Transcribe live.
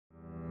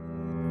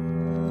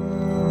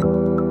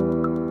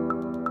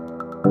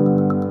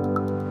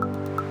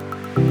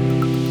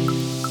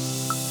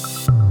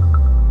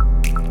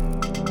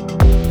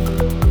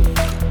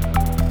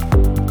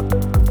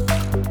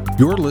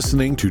You're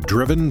listening to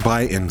Driven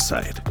by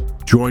Insight.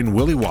 Join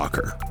Willie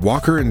Walker,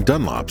 Walker &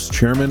 Dunlop's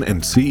chairman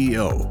and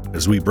CEO,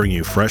 as we bring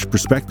you fresh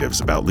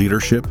perspectives about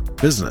leadership,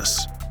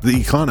 business, the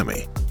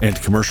economy, and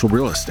commercial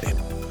real estate.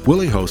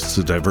 Willie hosts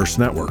a diverse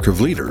network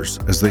of leaders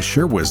as they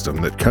share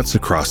wisdom that cuts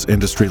across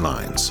industry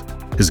lines.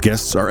 His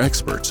guests are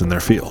experts in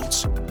their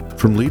fields,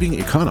 from leading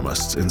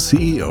economists and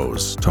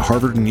CEOs to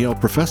Harvard and Yale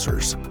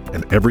professors,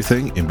 and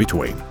everything in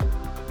between.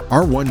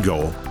 Our one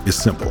goal is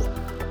simple: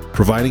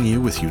 providing you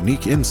with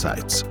unique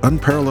insights,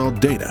 unparalleled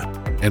data,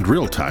 and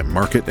real-time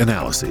market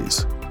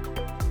analyses.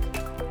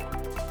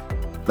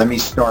 Let me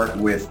start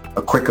with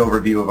a quick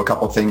overview of a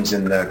couple things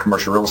in the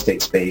commercial real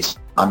estate space.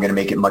 I'm going to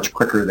make it much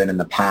quicker than in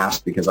the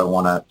past because I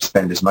want to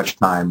spend as much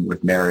time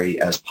with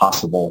Mary as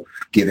possible,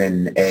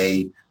 given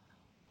the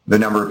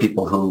number of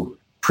people who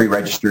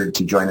pre-registered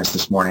to join us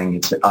this morning.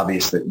 It's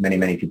obvious that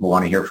many people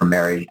want to hear from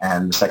Mary.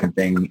 And the second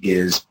thing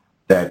is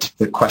that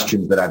the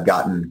questions that I've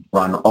gotten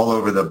run all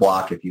over the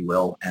block, if you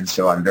will. And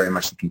so I'm very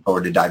much looking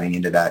forward to diving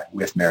into that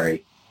with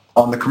Mary.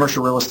 On the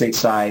commercial real estate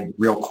side,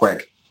 real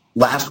quick,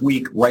 last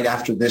week, right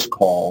after this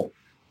call,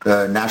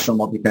 the National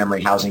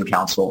Multifamily Housing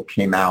Council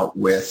came out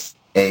with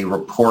a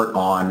report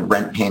on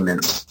rent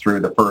payments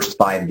through the first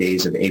 5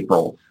 days of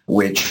April,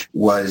 which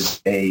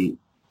was a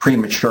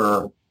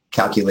premature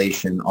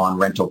calculation on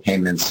rental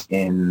payments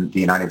in the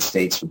United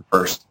States for the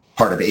first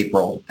part of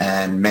April.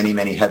 And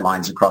many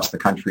headlines across the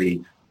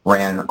country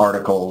ran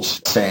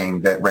articles saying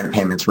that rent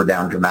payments were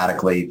down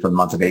dramatically for the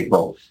month of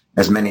April.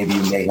 As many of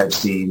you may have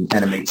seen,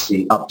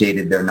 NMHC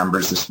updated their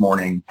numbers this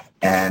morning,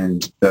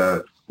 and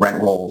the rent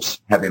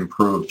rolls have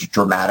improved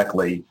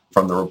dramatically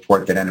from the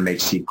report that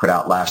NMHC put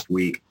out last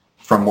week.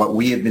 From what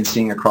we have been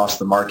seeing across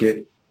the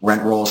market,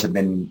 rent rolls have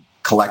been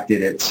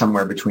collected at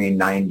somewhere between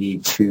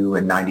 92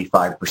 and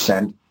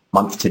 95%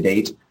 month to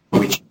date,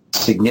 which is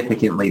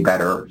significantly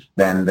better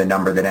than the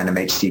number that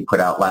NMHC put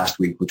out last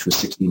week, which was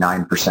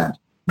 69%.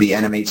 The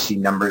NMHC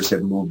numbers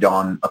have moved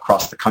on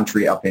across the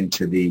country up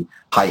into the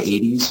high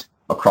 80s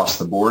across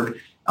the board.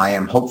 I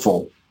am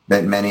hopeful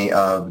that many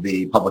of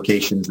the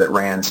publications that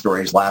ran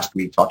stories last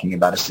week talking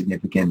about a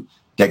significant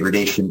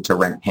degradation to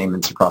rent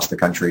payments across the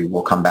country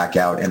will come back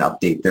out and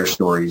update their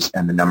stories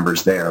and the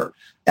numbers there.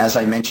 As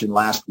I mentioned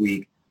last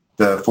week,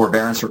 the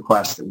forbearance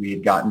requests that we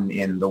had gotten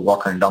in the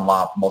Walker &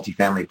 Dunlop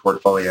multifamily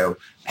portfolio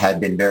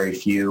had been very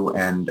few,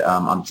 and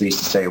I'm pleased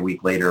to say a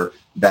week later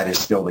that is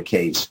still the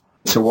case.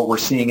 So what we're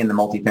seeing in the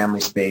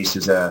multifamily space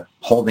is a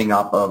holding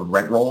up of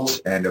rent rolls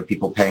and of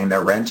people paying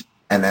their rent,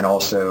 and then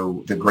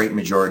also the great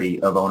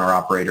majority of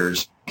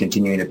owner-operators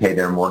continuing to pay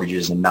their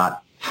mortgages and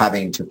not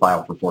having to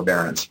file for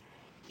forbearance.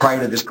 Prior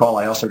to this call,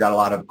 I also got a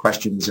lot of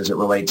questions as it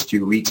relates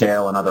to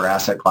retail and other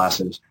asset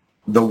classes.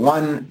 The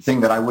one thing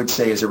that I would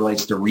say as it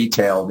relates to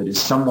retail that is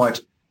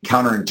somewhat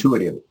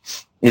counterintuitive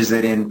is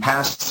that in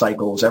past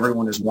cycles,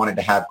 everyone has wanted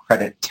to have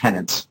credit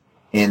tenants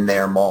in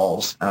their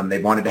malls. They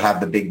wanted to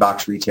have the big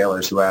box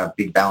retailers who have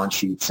big balance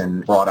sheets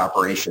and broad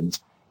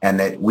operations, and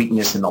that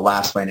weakness in the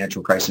last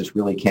financial crisis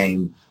really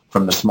came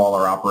from the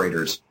smaller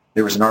operators.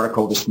 There was an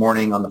article this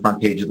morning on the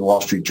front page of the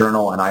Wall Street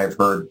Journal, and I have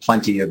heard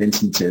plenty of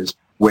instances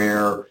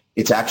where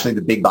it's actually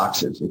the big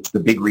boxes, it's the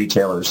big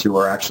retailers who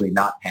are actually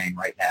not paying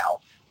right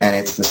now, and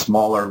it's the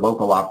smaller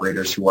local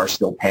operators who are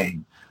still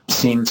paying.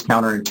 Seems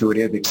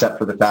counterintuitive, except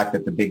for the fact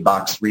that the big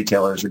box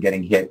retailers are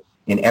getting hit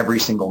in every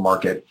single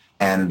market,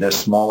 and the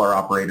smaller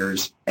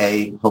operators,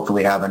 A,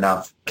 hopefully have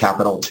enough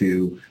capital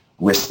to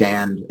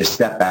withstand a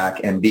step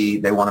back, and B,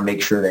 they want to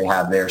make sure they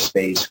have their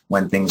space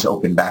when things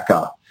open back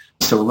up.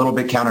 So a little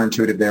bit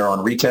counterintuitive there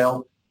on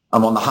retail.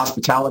 On the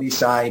hospitality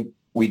side,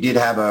 we did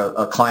have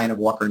a client of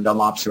Walker &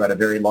 Dunlop's who had a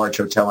very large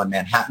hotel in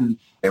Manhattan.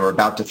 They were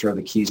about to throw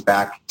the keys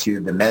back to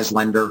the mezz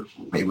lender.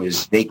 It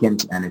was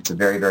vacant, and it's a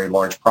very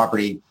large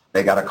property.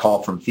 They got a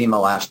call from FEMA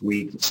last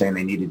week saying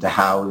they needed to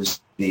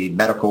house the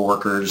medical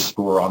workers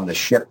who are on the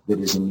ship that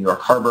is in New York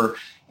Harbor,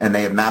 and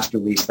they have master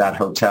leased that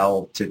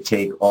hotel to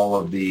take all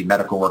of the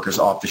medical workers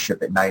off the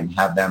ship at night and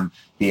have them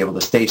be able to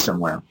stay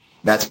somewhere.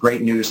 That's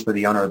great news for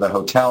the owner of the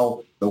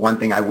hotel. The one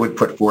thing I would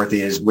put forth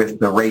is with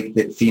the rate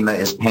that FEMA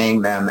is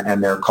paying them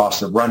and their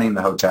costs of running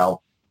the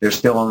hotel, they're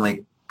still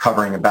only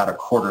covering about a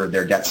quarter of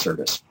their debt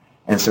service.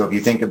 And so if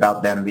you think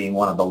about them being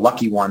one of the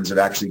lucky ones of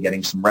actually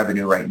getting some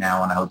revenue right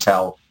now on a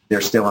hotel,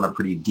 they're still in a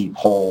pretty deep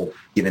hole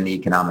given the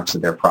economics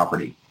of their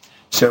property.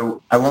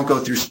 So I won't go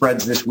through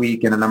spreads this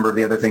week and a number of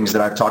the other things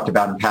that I've talked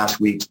about in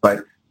past weeks,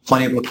 but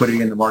plenty of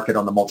liquidity in the market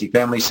on the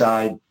multifamily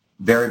side,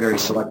 very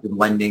selective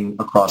lending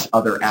across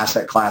other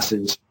asset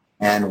classes,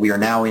 and we are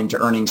now into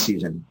earnings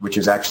season, which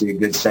is actually a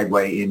good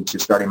segue into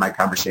starting my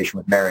conversation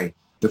with Mary.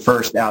 The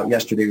first out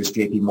yesterday was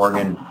JP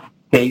Morgan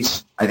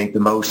Chase. I think the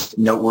most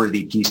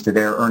noteworthy piece to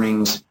their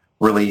earnings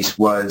release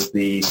was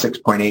the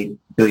 $6.8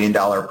 billion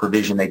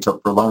provision they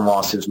took for loan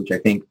losses, which I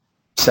think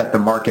set the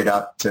market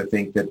up to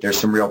think that there's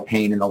some real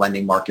pain in the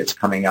lending markets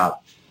coming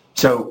up.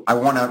 So I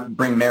want to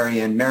bring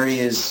Mary in. Mary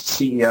is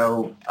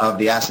CEO of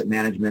the asset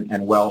management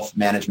and wealth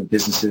management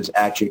businesses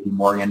at JP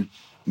Morgan.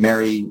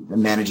 Mary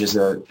manages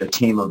a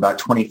team of about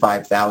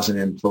 25,000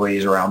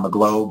 employees around the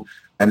globe.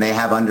 and they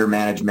have under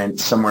management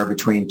somewhere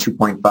between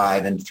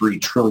 $2.5 and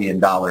 $3 trillion.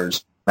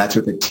 That's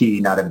with a T,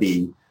 not a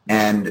B.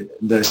 And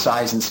the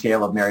size and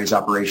scale of Mary's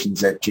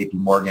operations at JP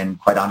Morgan,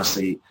 quite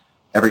honestly,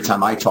 every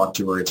time I talk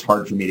to her, it's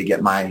hard for me to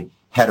get my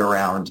head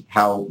around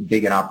how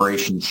big an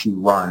operation she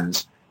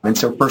runs. And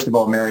so first of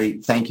all, Mary,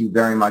 thank you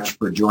very much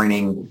for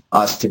joining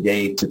us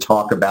today to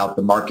talk about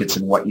the markets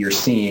and what you're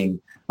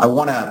seeing. I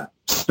want to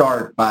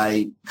start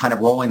by kind of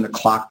rolling the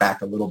clock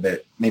back a little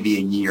bit, maybe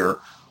a year,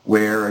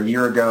 where a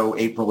year ago,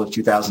 April of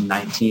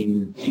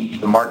 2019,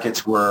 the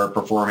markets were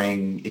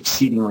performing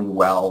exceedingly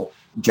well.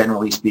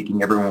 Generally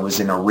speaking, everyone was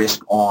in a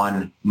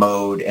risk-on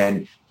mode,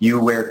 and you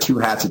wear two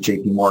hats at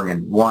JP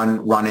Morgan,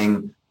 one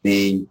running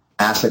the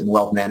asset and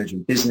wealth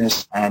management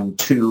business, and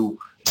two,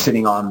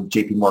 sitting on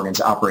JP Morgan's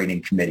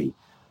operating committee.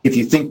 If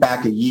you think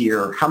back a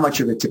year, how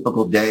much of a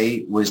typical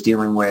day was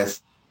dealing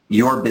with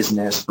your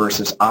business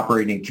versus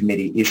operating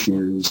committee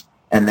issues?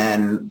 And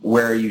then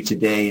where are you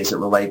today as it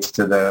relates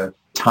to the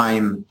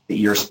time that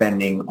you're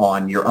spending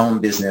on your own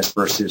business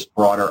versus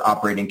broader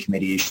operating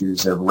committee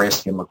issues of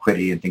risk and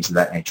liquidity and things of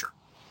that nature?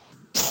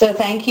 So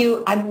thank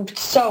you. I'm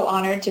so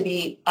honored to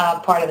be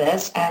part of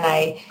this, and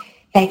I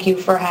thank you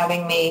for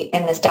having me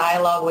in this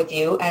dialogue with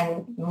you.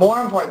 And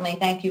more importantly,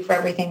 thank you for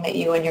everything that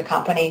you and your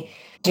company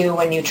do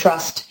when you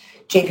trust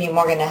JP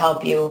Morgan to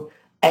help you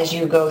as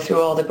you go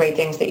through all the great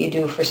things that you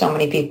do for so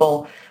many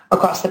people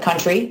across the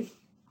country.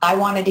 I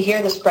wanted to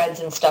hear the spreads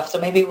and stuff, so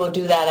maybe we'll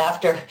do that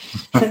after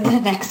the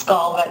next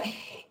call. But,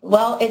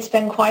 well, it's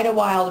been quite a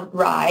wild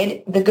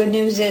ride. The good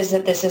news is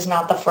that this is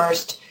not the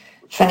first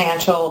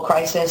financial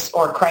crisis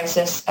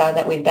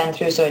that we've been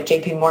through. So at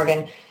JP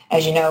Morgan,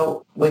 as you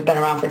know, we've been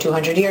around for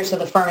 200 years, so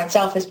the firm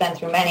itself has been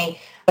through many.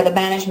 But the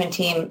management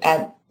team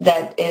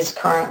that is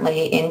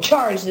currently in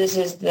charge, this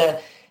is the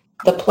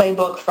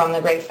playbook from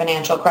the great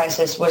financial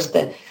crisis, was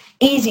the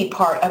easy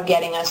part of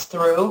getting us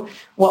through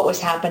what was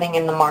happening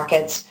in the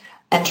markets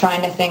and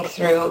trying to think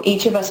through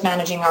each of us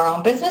managing our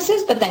own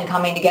businesses, but then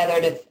coming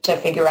together to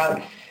figure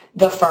out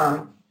the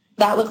firm.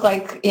 That looked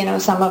like,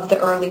 some of the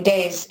early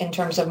days in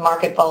terms of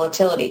market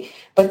volatility.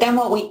 But then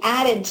what we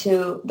added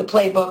to the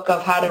playbook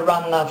of how to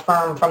run the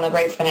firm from the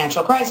great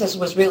financial crisis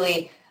was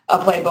really a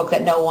playbook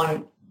that no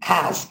one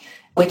has,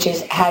 which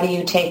is how do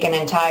you take an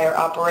entire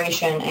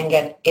operation and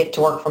get it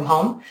to work from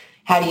home?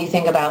 How do you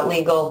think about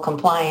legal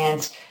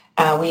compliance?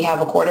 We have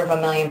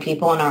 250,000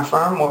 people in our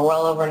firm. We're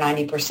well over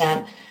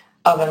 90%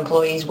 of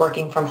employees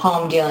working from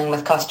home, dealing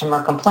with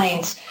customer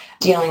complaints,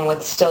 dealing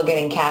with still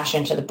getting cash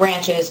into the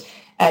branches,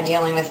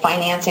 dealing with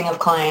financing of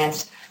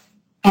clients.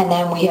 And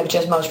then we have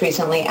just most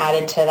recently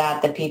added to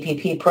that the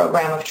PPP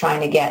program of trying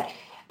to get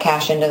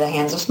cash into the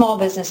hands of small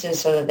businesses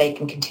so that they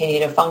can continue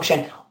to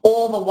function.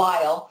 All the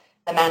while,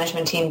 the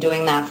management team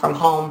doing that from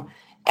home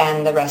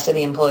and the rest of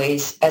the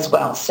employees as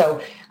well.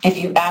 So if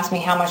you ask me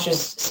how much is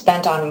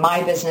spent on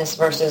my business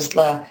versus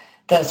the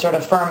sort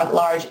of firm at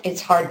large,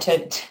 it's hard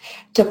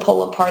to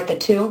pull apart the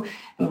two.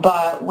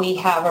 But we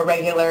have a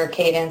regular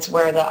cadence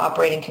where the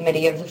operating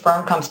committee of the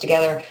firm comes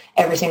together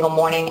every single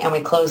morning, and we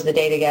close the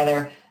day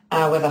together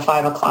with a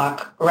 5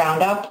 o'clock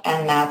roundup,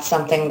 and that's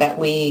something that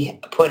we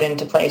put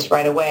into place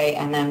right away.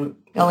 And then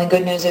the only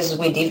good news is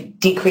we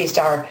decreased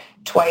our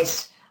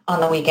twice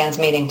on the weekends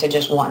meeting to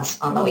just once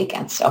on the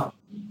weekends. So.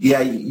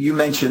 Yeah, you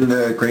mentioned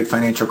the great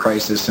financial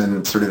crisis,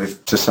 and sort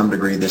of to some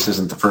degree this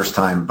isn't the first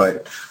time,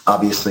 but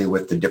obviously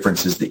with the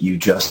differences that you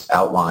just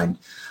outlined.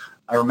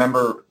 I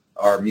remember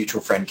our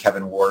mutual friend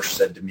Kevin Warsh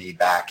said to me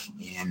back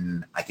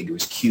in, I think it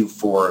was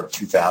Q4 of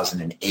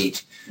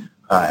 2008,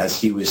 as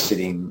he was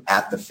sitting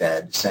at the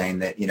Fed, saying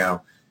that,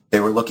 they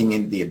were looking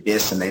into the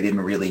abyss and they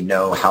didn't really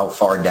know how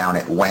far down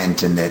it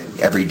went, and that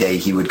every day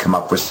he would come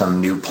up with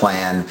some new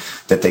plan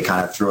that they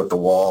kind of threw at the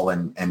wall,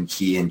 and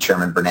he and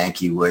Chairman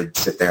Bernanke would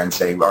sit there and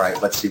say, all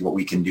right, let's see what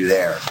we can do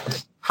there.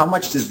 How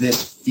much does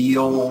this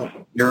feel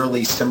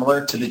eerily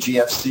similar to the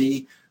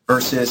GFC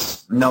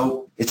versus,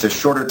 no, it's a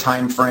shorter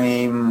time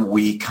frame,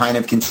 we kind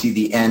of can see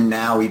the end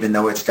now, even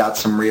though it's got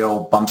some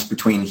real bumps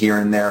between here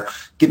and there?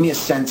 Give me a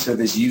sense of,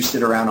 as you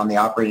sit around on the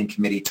operating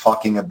committee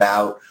talking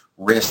about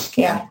risk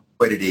and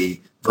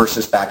liquidity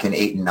versus back in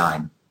 8 and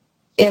 9.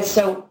 Yeah,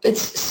 so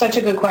it's such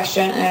a good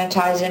question, and it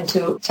ties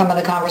into some of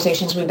the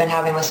conversations we've been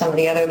having with some of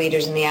the other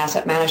leaders in the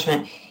asset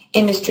management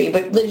industry.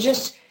 But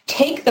just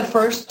take the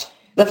first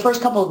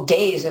couple of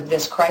days of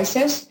this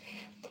crisis.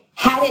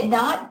 Had it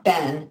not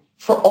been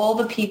for all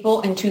the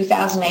people in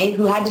 2008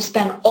 who had to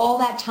spend all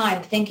that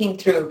time thinking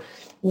through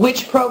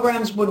which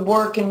programs would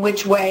work in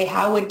which way,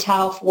 how would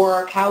TALF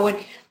work,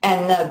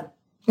 and the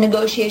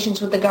negotiations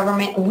with the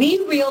government,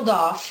 we reeled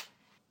off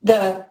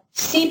the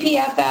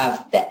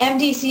CPFF, the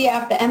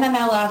MDCF, the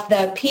MMLF,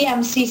 the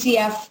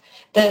PMCCF,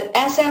 the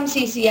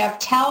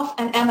SMCCF, TALF,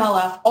 and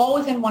MLF all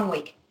within 1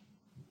 week.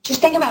 Just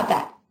think about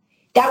that.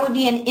 That would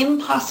be an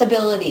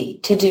impossibility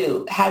to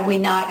do had we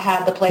not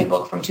had the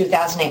playbook from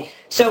 2008.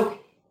 So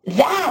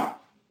that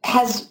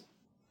has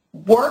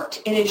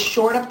worked. It has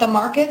shored up the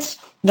markets.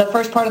 The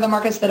first part of the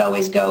markets that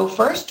always go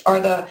first are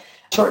the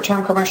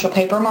short-term commercial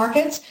paper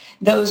markets.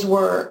 Those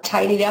were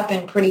tidied up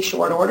in pretty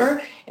short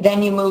order.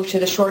 Then you move to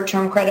the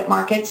short-term credit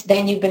markets.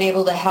 Then you've been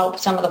able to help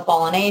some of the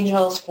fallen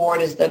angels.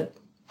 Ford is the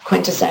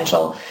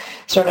quintessential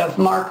sort of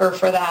marker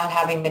for that,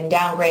 having been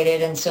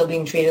downgraded and still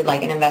being treated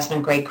like an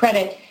investment-grade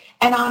credit,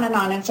 and on and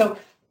on. And so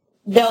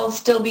there'll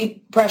still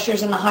be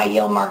pressures in the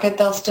high-yield market.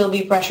 There'll still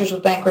be pressures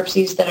with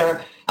bankruptcies that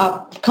are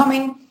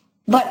upcoming.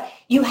 But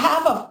you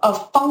have a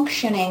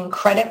functioning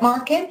credit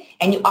market,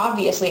 and you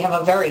obviously have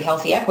a very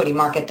healthy equity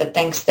market that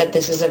thinks that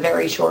this is a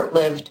very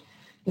short-lived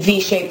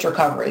V-shaped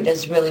recovery.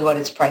 That's really what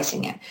it's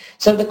pricing in.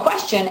 So the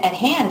question at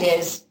hand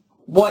is,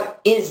 what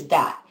is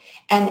that?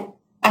 And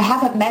I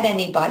haven't met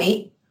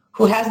anybody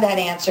who has that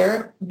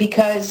answer,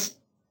 because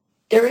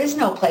there is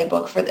no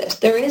playbook for this.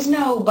 There is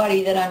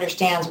nobody that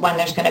understands when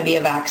there's going to be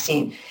a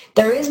vaccine.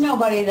 There is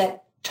nobody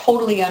that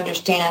totally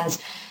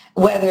understands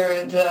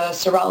whether the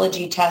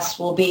serology tests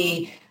will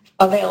be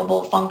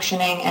available,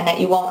 functioning, and that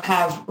you won't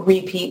have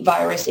repeat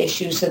virus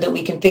issues, so that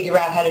we can figure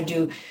out how to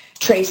do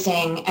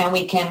tracing and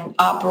we can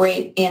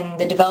operate in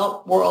the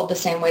developed world the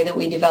same way that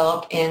we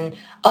develop in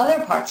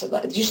other parts of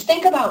it. Just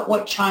think about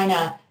what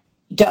China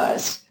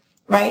does,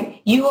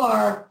 right? You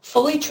are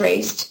fully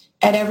traced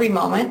at every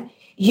moment.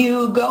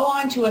 You go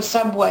onto a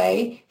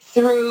subway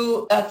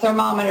through a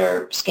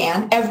thermometer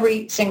scan,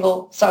 every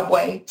single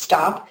subway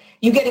stop.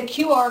 You get a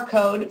QR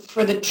code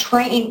for the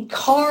train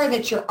car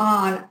that you're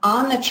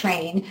on the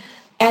train.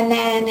 And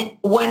then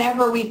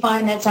whenever we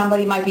find that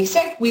somebody might be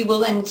sick, we will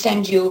then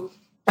send you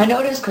a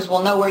notice, because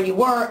we'll know where you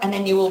were, and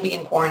then you will be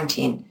in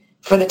quarantine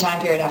for the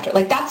time period after.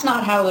 Like, that's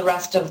not how the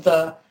rest of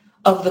the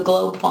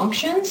globe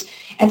functions.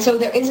 And so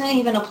there isn't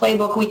even a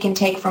playbook we can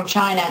take from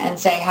China and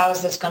say, how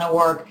is this going to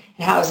work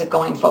and how is it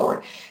going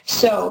forward?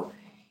 So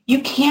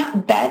you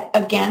can't bet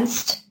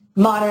against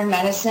modern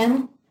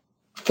medicine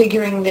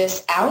figuring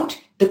this out.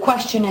 The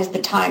question is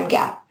the time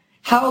gap.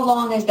 How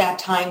long is that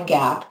time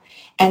gap?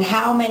 And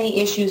how many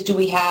issues do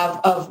we have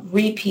of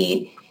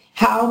repeat?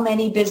 How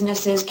many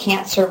businesses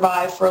can't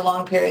survive for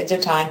long periods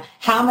of time?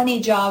 How many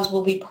jobs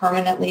will be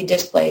permanently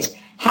displaced?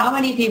 How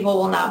many people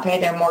will not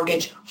pay their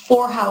mortgage?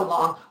 For how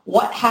long?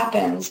 What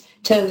happens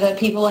to the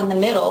people in the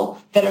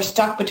middle that are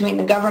stuck between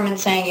the government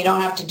saying you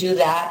don't have to do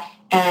that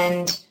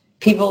and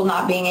people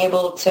not being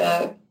able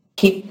to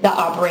keep the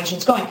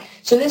operations going?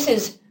 So this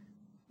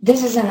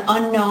is an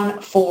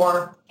unknown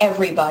for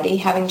everybody.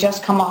 Having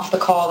just come off the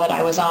call that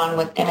I was on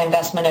with an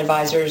investment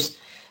advisors,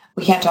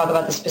 we can't talk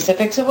about the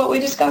specifics of what we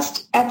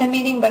discussed at the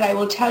meeting, but I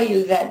will tell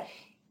you that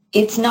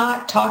it's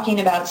not talking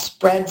about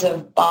spreads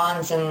of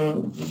bonds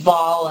and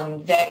vol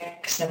and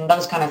VIX and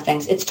those kind of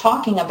things. It's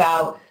talking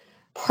about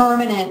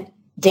permanent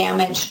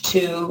damage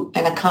to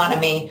an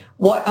economy,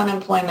 what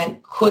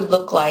unemployment could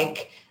look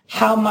like,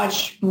 how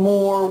much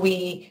more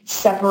we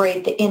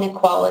separate the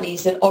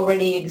inequalities that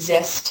already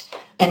exist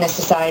in a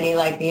society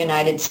like the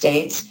United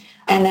States,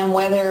 and then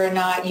whether or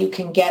not you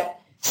can get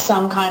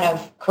some kind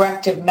of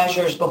corrective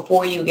measures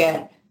before you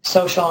get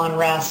social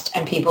unrest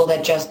and people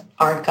that just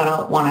aren't going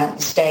to want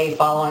to stay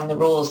following the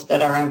rules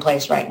that are in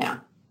place right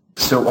now.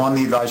 So on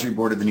the advisory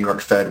board of the New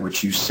York Fed,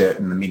 which you sit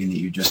in the meeting that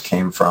you just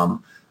came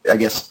from, I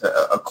guess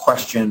a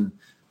question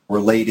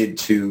related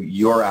to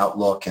your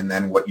outlook and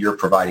then what you're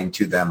providing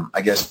to them.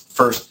 I guess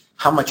first,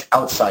 how much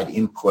outside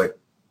input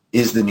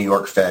is the New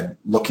York Fed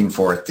looking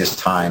for at this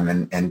time?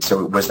 And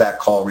so was that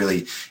call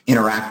really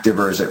interactive,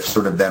 or is it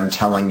sort of them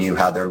telling you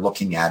how they're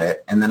looking at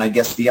it? And then I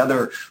guess the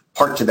other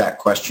part to that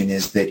question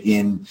is that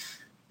in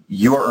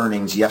your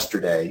earnings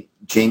yesterday,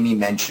 Jamie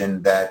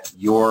mentioned that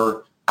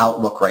your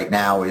outlook right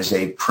now is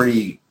a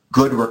pretty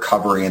good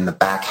recovery in the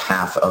back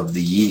half of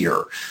the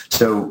year.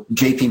 So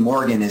JP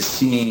Morgan is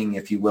seeing,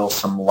 if you will,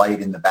 some light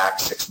in the back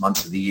 6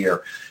 months of the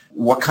year.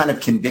 What kind of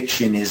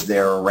conviction is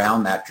there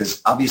around that? Because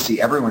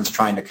obviously everyone's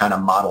trying to kind of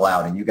model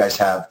out, and you guys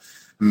have,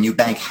 you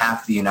bank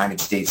half the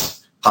United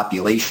States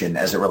population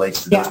as it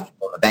relates to those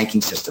people in the banking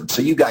system.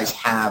 So you guys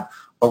have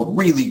a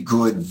really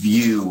good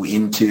view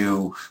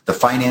into the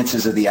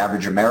finances of the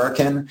average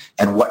American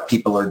and what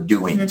people are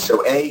doing. Mm-hmm.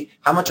 So A,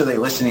 how much are they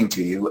listening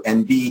to you?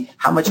 And B,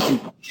 how much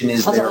conviction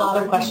is there? That's a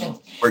lot of questions.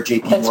 For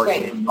JP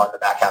Morgan on the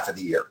back half of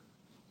the year?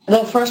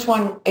 The first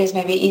one is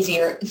maybe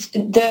easier.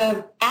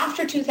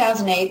 After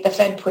 2008, the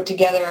Fed put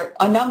together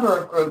a number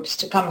of groups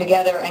to come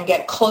together and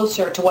get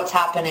closer to what's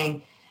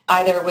happening,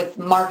 either with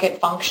market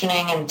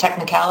functioning and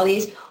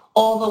technicalities,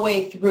 all the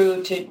way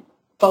through to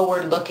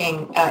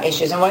forward-looking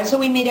issues. And so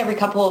we meet every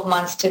couple of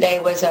months. Today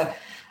was a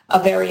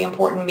very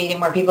important meeting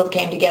where people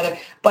came together.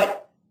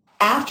 But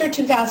after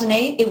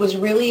 2008, it was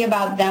really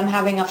about them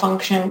having a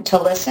function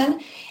to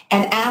listen.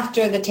 And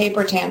after the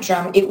taper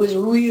tantrum, it was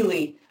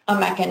really a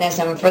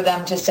mechanism for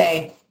them to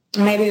say,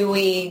 maybe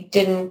we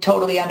didn't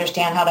totally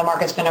understand how the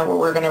market's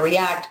we're going to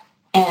react.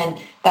 And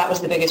that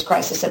was the biggest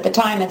crisis at the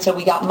time. And so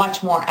we got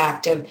much more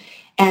active.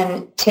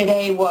 And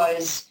today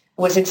was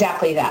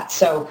exactly that.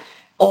 So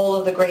all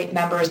of the great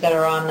members that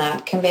are on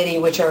that committee,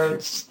 which are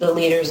the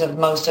leaders of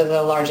most of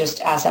the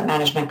largest asset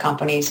management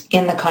companies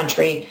in the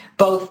country,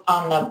 both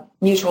on the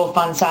mutual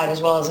fund side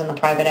as well as in the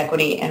private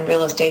equity and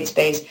real estate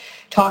space,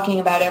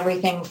 talking about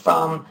everything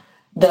from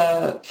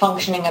the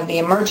functioning of the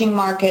emerging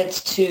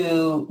markets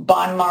to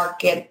bond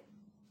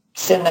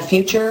markets in the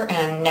future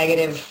and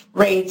negative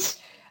rates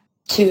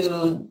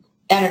to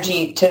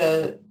energy,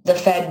 to the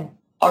Fed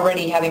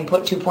already having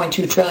put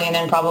 2.2 trillion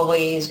in,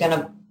 probably is going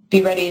to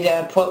be ready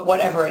to put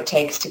whatever it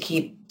takes to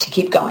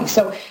keep going.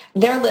 So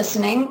they're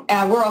listening.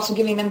 We're also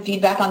giving them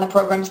feedback on the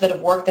programs that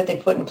have worked, that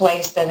they've put in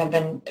place, that have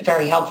been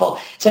very helpful.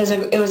 So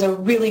it was a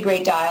really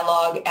great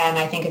dialogue, and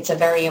I think it's a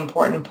very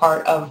important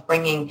part of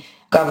bringing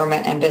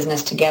government and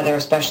business together,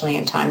 especially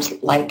in times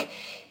like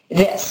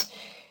this.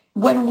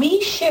 When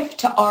we shift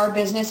to our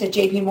business at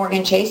JP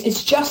Morgan Chase,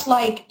 it's just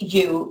like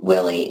you,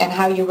 Willie, and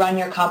how you run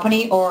your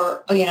company,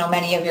 or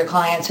many of your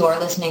clients who are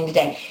listening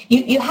today.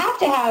 You have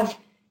to have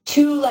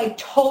two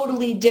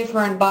totally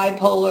different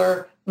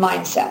bipolar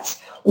mindsets.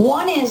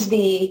 One is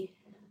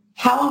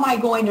how am I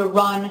going to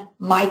run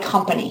my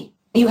company?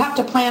 You have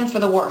to plan for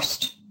the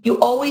worst. You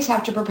always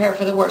have to prepare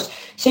for the worst.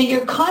 So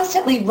you're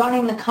constantly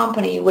running the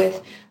company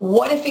with,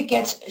 what if it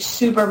gets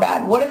super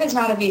bad? What if it's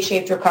not a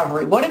V-shaped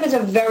recovery? What if it's a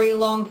very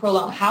long,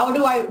 prolonged? How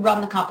do I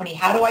run the company?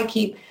 How do I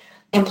keep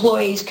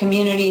employees,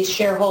 communities,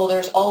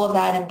 shareholders, all of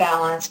that in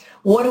balance?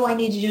 What do I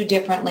need to do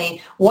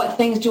differently? What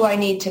things do I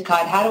need to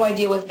cut? How do I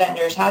deal with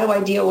vendors? How do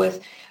I deal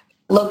with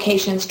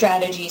location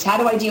strategies? How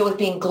do I deal with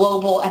being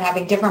global and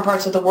having different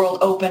parts of the world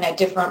open at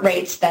different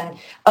rates than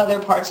other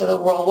parts of the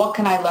world? What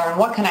can I learn?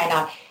 What can I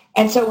not?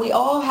 And so we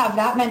all have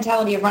that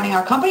mentality of running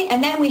our company,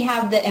 and then we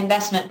have the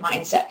investment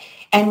mindset.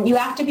 And you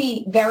have to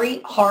be very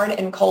hard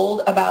and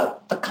cold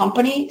about the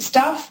company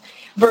stuff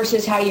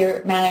versus how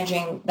you're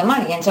managing the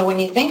money. And so when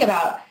you think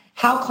about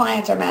how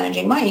clients are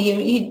managing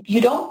money, you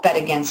don't bet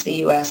against the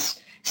U.S.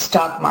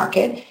 stock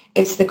market.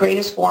 It's the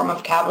greatest form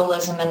of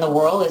capitalism in the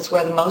world. It's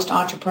where the most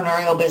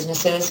entrepreneurial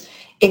businesses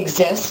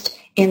exist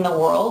in the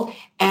world.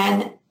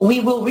 And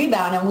we will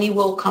rebound and we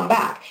will come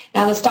back.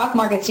 Now, the stock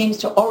market seems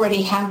to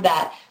already have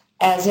that,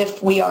 as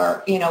if we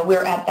are,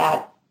 we're at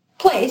that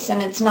place,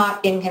 and it's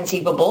not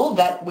inconceivable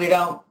that we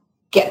don't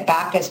get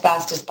back as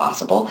fast as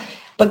possible.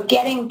 But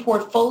getting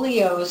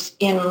portfolios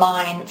in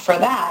line for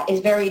that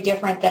is very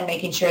different than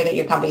making sure that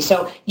your company.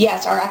 So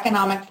yes, our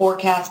economic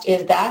forecast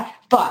is that,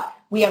 but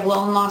we have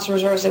loan loss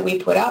reserves that we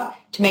put up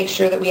to make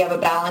sure that we have a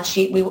balance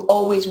sheet. We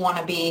always want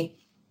to be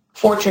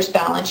fortress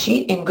balance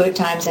sheet in good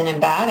times and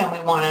in bad, and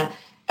we want to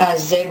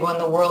zig when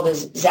the world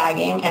is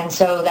zagging. And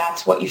so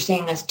that's what you're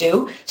seeing us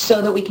do, so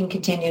that we can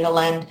continue to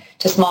lend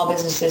to small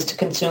businesses, to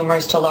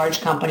consumers, to large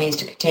companies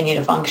to continue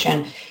to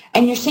function.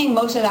 And you're seeing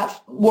most of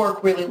that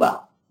work really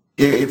well.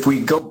 If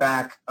we go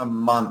back a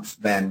month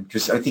then,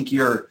 because I think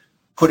you're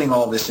putting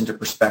all this into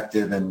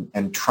perspective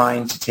and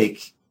trying to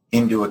take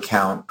into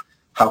account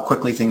how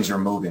quickly things are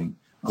moving.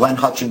 Glenn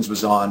Hutchins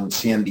was on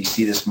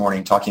CNBC this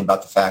morning talking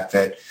about the fact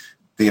that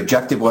the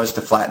objective was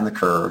to flatten the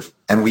curve,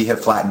 and we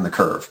have flattened the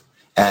curve.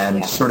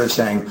 And sort of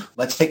saying,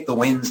 let's take the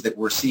wins that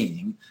we're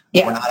seeing.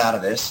 Yeah. We're not out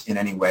of this in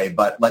any way,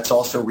 but let's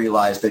also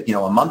realize that,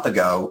 a month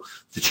ago,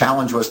 the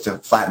challenge was to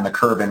flatten the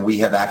curve, and we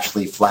have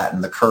actually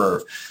flattened the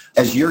curve.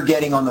 As you're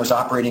getting on those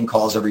operating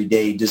calls every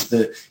day,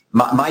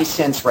 my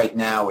sense right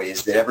now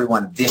is that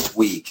everyone this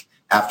week,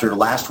 after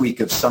last week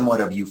of somewhat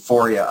of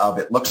euphoria of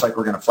it looks like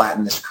we're going to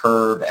flatten this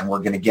curve and we're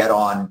going to get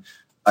on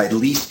at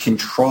least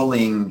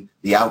controlling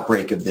the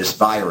outbreak of this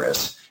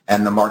virus,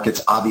 and the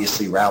markets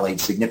obviously rallied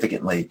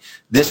significantly.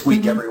 This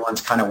week,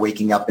 everyone's kind of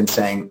waking up and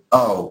saying,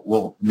 oh,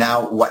 well,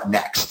 now what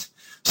next?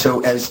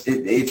 So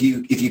if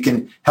you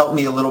can help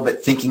me a little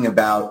bit thinking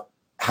about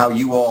how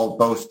you all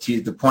both,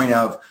 to the point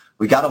of,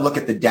 we got to look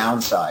at the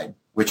downside,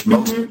 which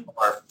most people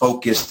are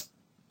focused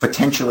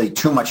potentially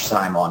too much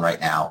time on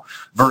right now,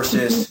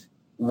 versus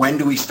when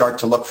do we start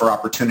to look for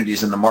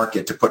opportunities in the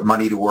market to put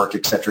money to work,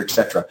 et cetera, et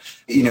cetera.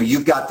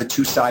 You've got the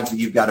two sides that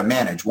you've got to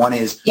manage. One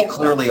is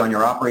clearly on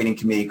your operating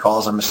committee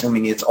calls, I'm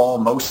assuming it's all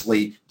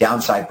mostly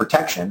downside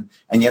protection.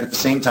 And yet at the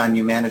same time,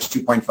 you manage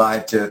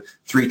 $2.5 to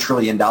 $3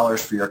 trillion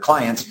for your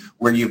clients,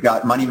 where you've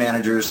got money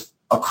managers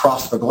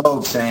across the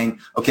globe saying,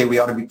 okay, we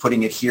ought to be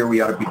putting it here,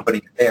 we ought to be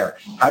putting it there.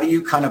 How do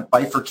you kind of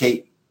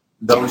bifurcate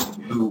those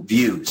two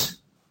views?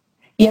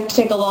 You have to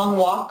take a long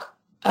walk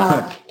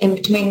in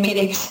between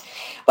meetings.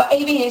 But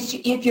Amy,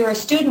 if you're a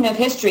student of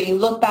history, you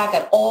look back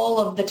at all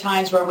of the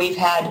times where we've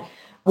had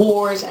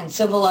wars and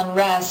civil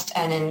unrest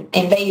and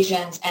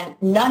invasions, and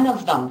none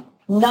of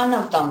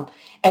them,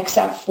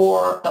 except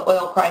for the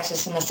oil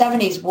crisis in the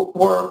 70s,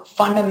 were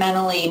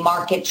fundamentally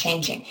market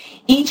changing.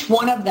 Each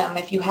one of them,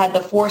 if you had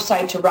the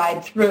foresight to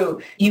ride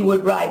through, you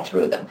would ride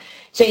through them.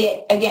 So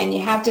again,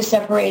 you have to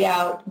separate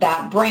out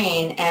that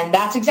brain, and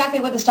that's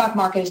exactly what the stock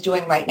market is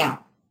doing right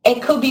now.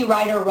 It could be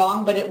right or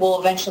wrong, but it will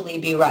eventually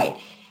be right.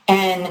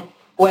 And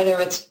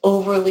whether it's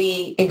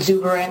overly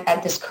exuberant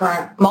at this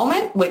current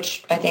moment,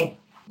 which I think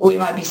we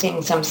might be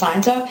seeing some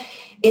signs of,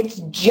 it's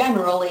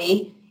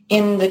generally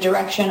in the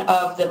direction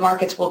of the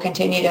markets will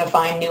continue to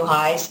find new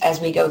highs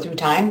as we go through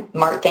time.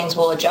 Things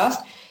will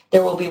adjust.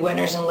 There will be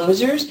winners and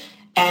losers,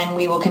 and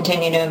we will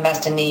continue to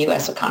invest in the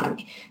U.S.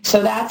 economy.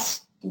 So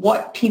that's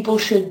what people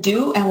should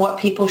do and what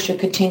people should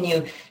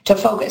continue to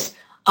focus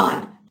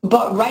on.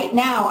 But right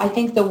now, I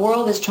think the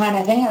world is trying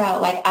to think about,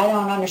 like, I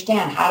don't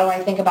understand. How do I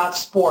think about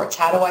sports?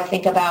 How do I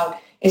think about,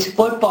 is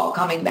football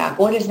coming back?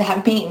 What does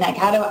that mean? Like,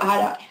 how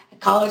do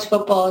college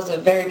football is a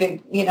very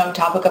big,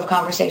 topic of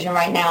conversation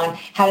right now. And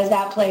how does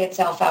that play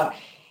itself out?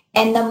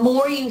 And the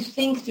more you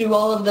think through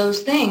all of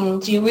those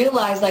things, you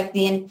realize, like,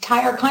 the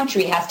entire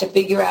country has to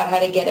figure out how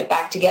to get it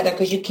back together,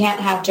 because you can't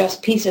have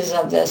just pieces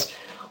of this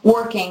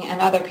working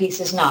and other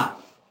pieces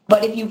not.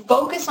 But if you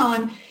focus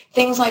on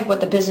things like what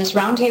the Business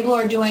Roundtable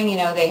are doing,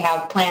 they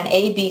have plan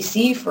A, B,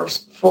 C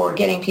for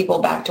getting people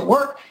back to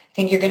work. I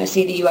think you're going to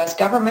see the U.S.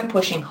 government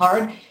pushing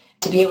hard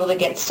to be able to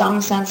get some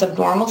sense of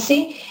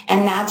normalcy,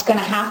 and that's going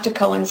to have to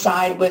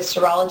coincide with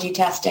serology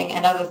testing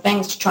and other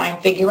things to try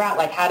and figure out,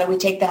 like, how do we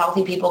take the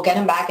healthy people, get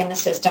them back in the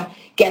system,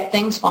 get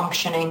things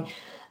functioning,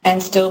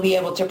 and still be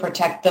able to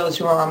protect those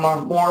who are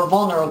more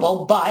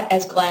vulnerable. But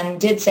as Glenn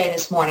did say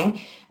this morning,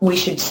 we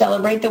should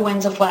celebrate the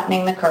wins of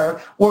flattening the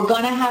curve. We're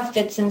going to have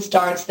fits and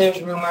starts. There's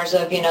rumors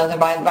of, the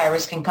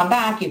virus can come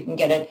back. You can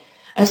get it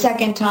a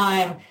second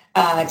time.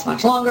 It's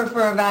much longer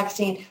for a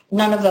vaccine.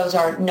 None of those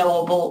are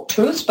knowable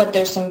truths, but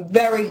there's some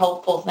very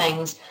hopeful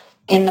things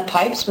in the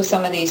pipes with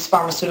some of these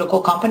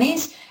pharmaceutical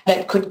companies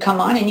that could come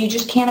on, and you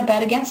just can't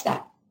bet against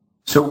that.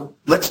 So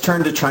let's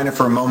turn to China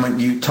for a moment.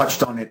 You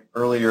touched on it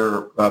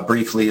earlier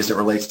briefly as it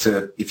relates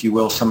to, if you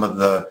will, some of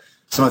the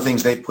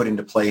things they've put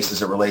into place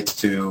as it relates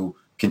to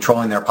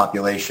controlling their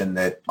population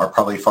that are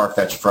probably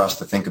far-fetched for us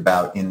to think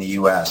about in the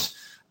U.S.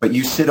 But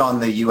you sit on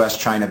the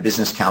U.S.-China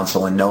Business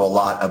Council and know a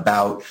lot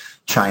about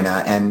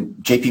China, and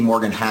J.P.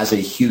 Morgan has a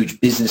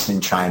huge business in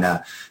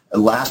China.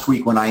 Last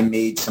week when I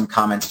made some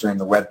comments during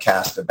the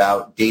webcast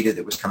about data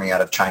that was coming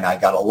out of China, I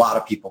got a lot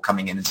of people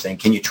coming in and saying,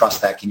 can you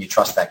trust that? Can you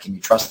trust that? Can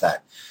you trust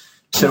that?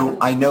 So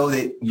I know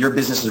that your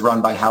business is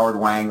run by Howard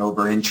Wang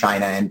over in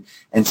China,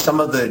 and some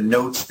of the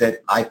notes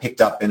that I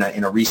picked up in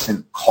a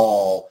recent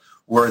call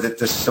were that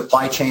the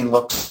supply chain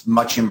looks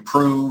much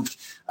improved.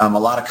 A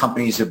lot of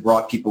companies have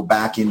brought people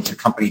back into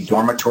company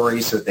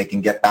dormitories so that they can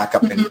get back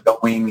up and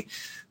going.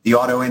 The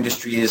auto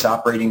industry is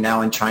operating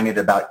now in China at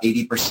about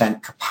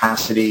 80%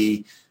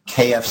 capacity.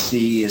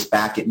 KFC is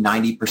back at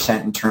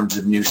 90% in terms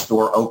of new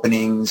store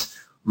openings.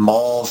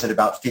 Malls at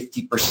about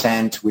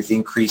 50% with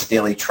increased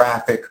daily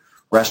traffic.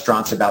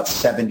 Restaurants about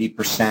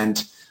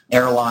 70%.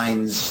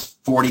 Airlines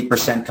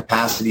 40%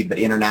 capacity, but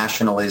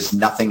international is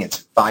nothing.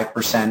 It's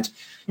 5%.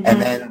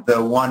 And then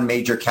the one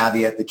major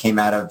caveat that came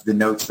out of the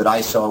notes that I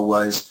saw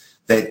was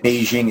that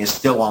Beijing is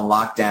still on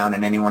lockdown,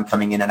 and anyone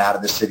coming in and out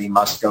of the city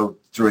must go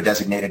through a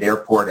designated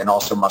airport and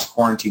also must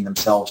quarantine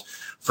themselves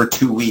for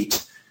 2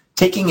 weeks.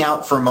 Taking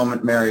out for a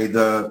moment, Mary,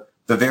 the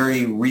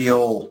very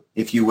real,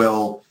 if you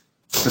will,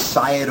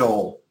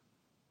 societal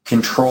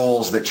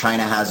controls that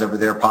China has over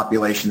their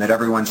population that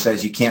everyone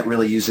says you can't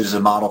really use it as a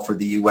model for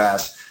the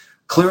U.S.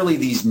 Clearly,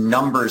 these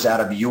numbers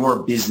out of your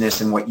business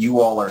and what you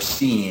all are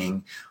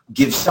seeing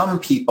give some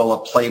people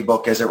a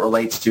playbook as it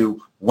relates to,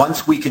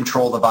 once we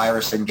control the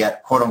virus and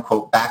get, quote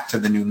unquote, back to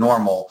the new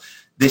normal,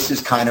 this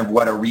is kind of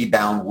what a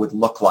rebound would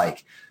look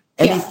like.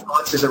 Any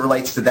thoughts as it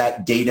relates to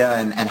that data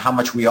and how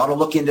much we ought to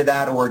look into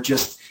that, or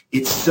just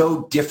it's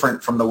so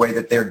different from the way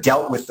that they're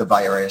dealt with the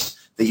virus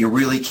that you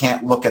really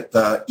can't look at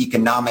the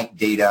economic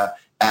data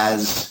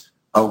as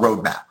a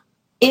roadmap?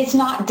 It's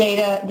not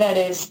data that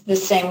is the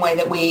same way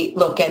that we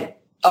look at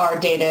our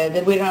data,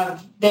 that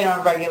they don't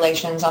have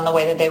regulations on the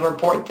way that they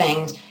report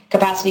things.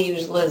 Capacity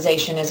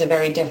utilization is a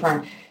very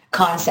different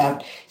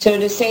concept. So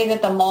to say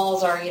that the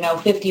malls are,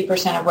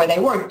 50% of where they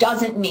were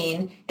doesn't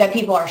mean that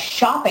people are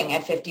shopping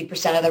at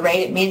 50% of the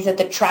rate. It means that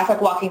the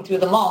traffic walking through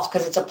the malls,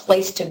 because it's a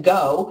place to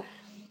go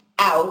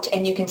out,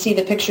 and you can see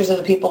the pictures of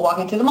the people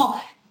walking through the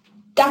mall.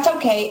 That's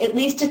okay. At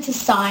least it's a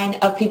sign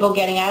of people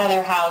getting out of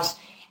their house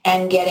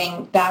and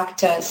getting back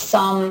to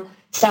some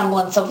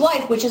semblance of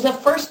life, which is the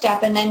first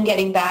step, and then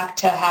getting back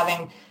to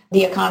having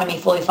the economy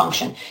fully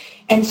function.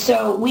 And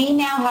so we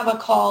now have a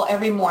call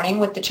every morning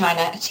with the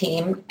China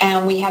team,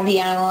 and we have the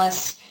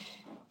analysts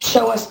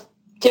show us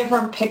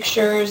different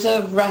pictures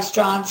of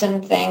restaurants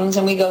and things,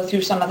 and we go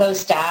through some of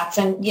those stats.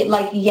 And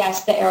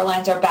yes, the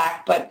airlines are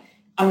back, but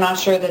I'm not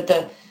sure that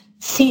the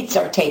seats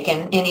are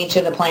taken in each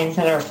of the planes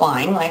that are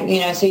flying.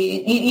 So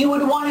you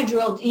would want to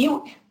drill,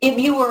 if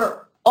you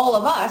were all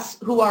of us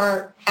who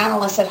are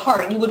analysts at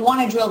heart, you would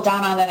want to drill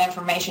down on that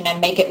information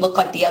and make it look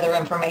like the other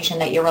information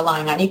that you're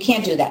relying on. You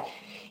can't do that.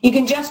 You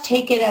can just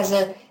take it as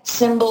a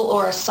symbol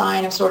or a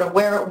sign of sort of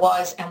where it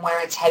was and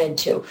where it's headed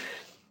to.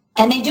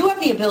 And they do have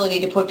the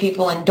ability to put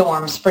people in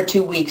dorms for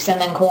 2 weeks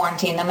and then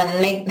quarantine them and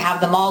then have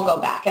them all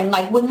go back. And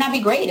wouldn't that be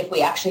great if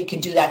we actually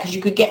could do that? Because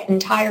you could get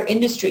entire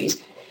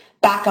industries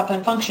back up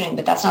and functioning,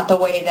 but that's not the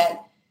way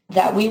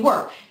that we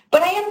work.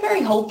 But I am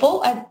very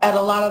hopeful at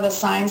a lot of the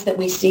signs that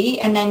we see.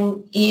 And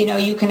then,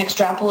 you can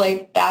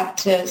extrapolate back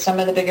to some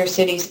of the bigger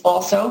cities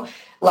also.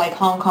 like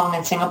Hong Kong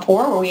and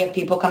Singapore, where we have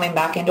people coming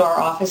back into our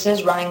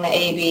offices running the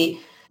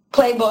AB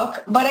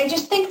playbook. But I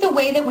just think the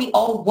way that we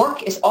all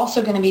work is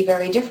also going to be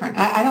very different.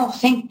 I don't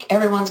think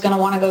everyone's going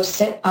to want to go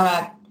sit on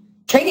a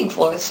trading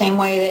floor the same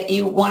way that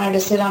you wanted to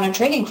sit on a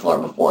trading floor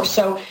before.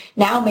 So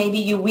now maybe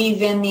you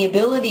weave in the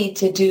ability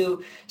to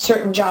do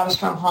certain jobs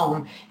from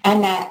home,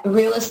 and that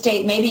real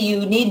estate, maybe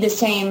you need the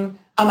same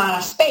amount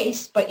of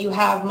space, but you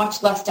have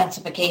much less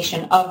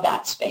densification of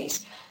that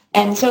space.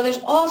 And so there's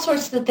all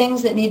sorts of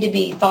things that need to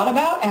be thought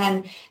about,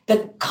 and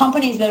the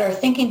companies that are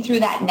thinking through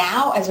that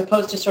now, as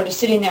opposed to sort of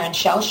sitting there in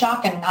shell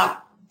shock and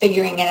not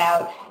figuring it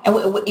out,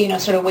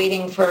 and sort of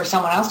waiting for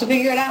someone else to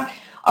figure it out,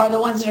 are the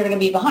ones that are going to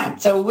be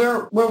behind. So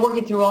we're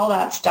working through all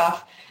that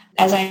stuff,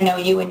 as I know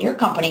you and your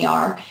company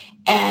are,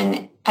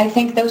 and I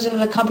think those are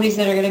the companies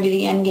that are going to be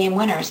the end game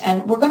winners.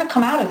 And we're going to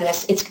come out of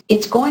this.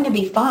 It's going to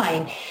be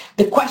fine.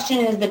 The question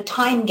is the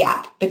time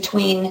gap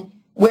between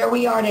where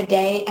we are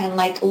today and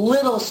like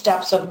little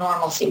steps of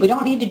normalcy. We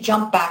don't need to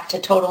jump back to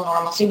total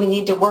normalcy. We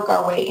need to work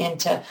our way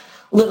into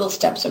little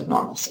steps of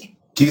normalcy.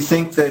 Do you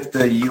think that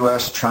the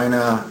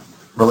U.S.-China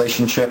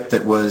relationship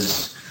that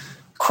was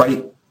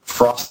quite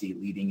frosty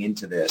leading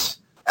into this,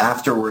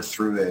 after we're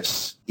through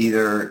this,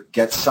 either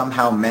gets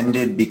somehow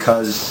mended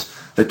because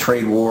the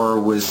trade war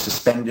was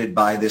suspended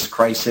by this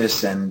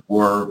crisis and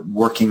we're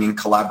working in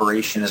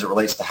collaboration as it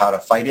relates to how to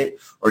fight it?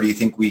 Or do you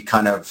think we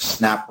kind of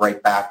snap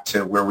right back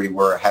to where we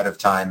were ahead of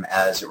time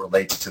as it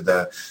relates to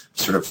the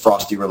sort of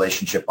frosty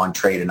relationship on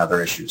trade and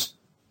other issues?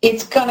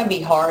 It's going to be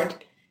hard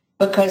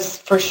because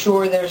for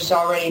sure there's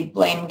already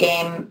blame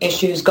game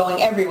issues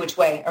going every which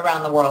way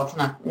around the world,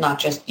 not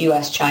just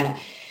U.S., China.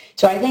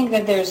 So I think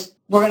that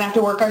we're going to have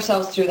to work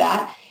ourselves through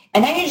that.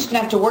 And then you're just going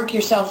to have to work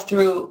yourself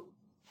through.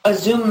 A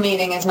Zoom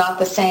meeting is not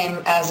the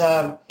same as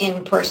a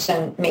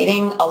in-person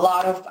meeting. A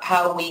lot of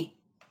how we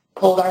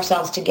pulled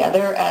ourselves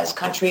together as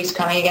countries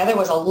coming together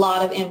was a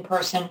lot of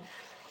in-person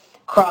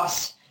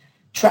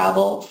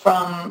cross-travel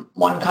from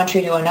one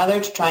country to another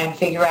to try and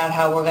figure out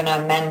how we're going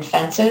to mend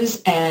fences.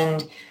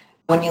 And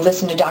when you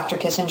listen to Dr.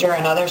 Kissinger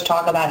and others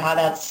talk about how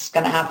that's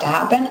going to have to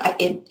happen,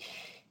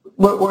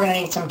 we're going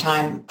to need some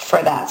time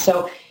for that.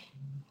 So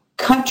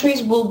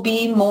countries will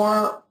be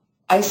more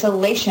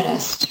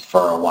isolationist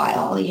for a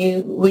while.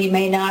 We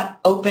may not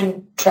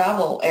open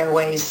travel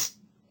airways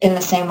in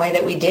the same way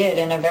that we did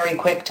in a very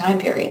quick time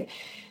period,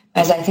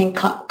 as I think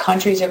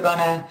countries are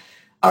gonna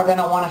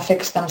want to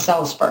fix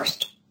themselves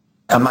first.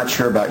 I'm not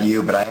sure about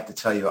you, but I have to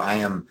tell you,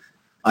 I'm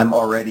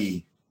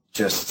already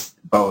just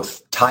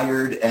both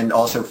tired and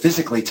also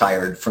physically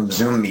tired from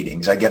Zoom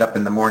meetings. I get up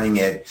in the morning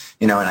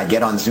and I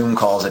get on Zoom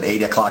calls at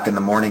 8 o'clock in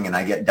the morning and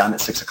I get done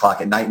at 6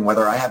 o'clock at night. And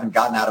whether I haven't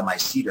gotten out of my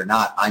seat or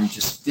not, I'm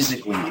just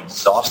physically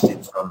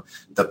exhausted from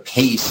the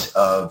pace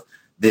of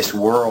this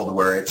world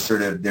where it's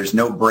sort of, there's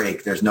no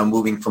break. There's no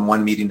moving from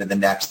one meeting to the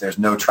next. There's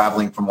no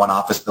traveling from one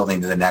office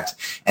building to the next.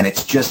 And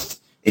it just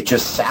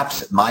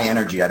saps my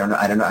energy. I don't know.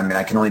 I mean,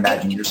 I can only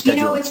imagine your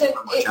schedule.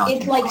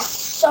 It's like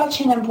such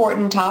an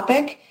important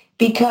topic,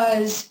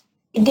 because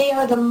they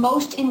are the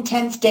most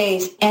intense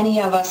days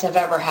any of us have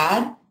ever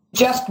had.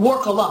 Just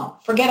work alone.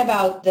 Forget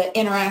about the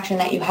interaction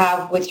that you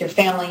have with your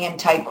family in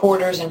tight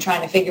quarters and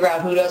trying to figure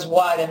out who does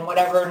what, and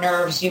whatever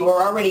nerves you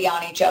were already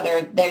on each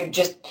other, they're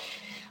just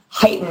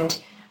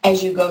heightened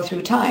as you go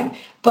through time.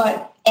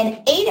 But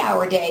an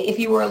 8-hour day, if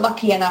you were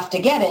lucky enough to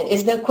get it,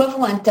 is the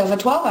equivalent of a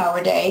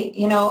 12-hour day,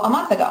 a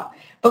month ago.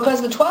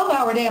 Because the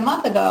 12-hour day a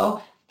month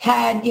ago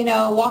had,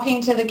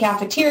 walking to the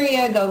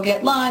cafeteria, go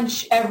get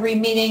lunch. Every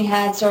meeting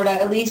had sort of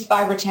at least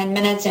 5 or 10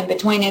 minutes in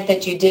between it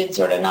that you did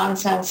sort of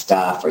nonsense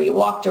stuff, or you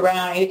walked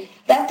around.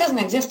 That doesn't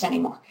exist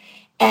anymore.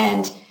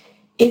 And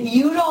if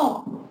you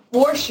don't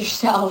force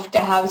yourself to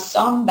have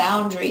some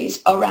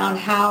boundaries around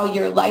how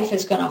your life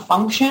is going to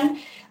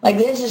function, like,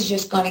 this is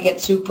just going to get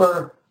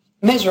super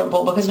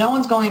miserable, because no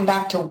one's going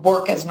back to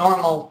work as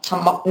normal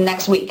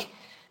next week.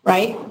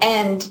 Right?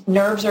 And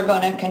nerves are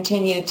going to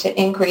continue to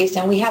increase.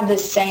 And we have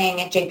this saying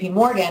at JP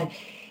Morgan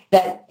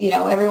that,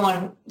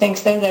 everyone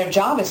thinks that their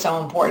job is so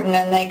important,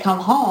 and they come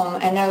home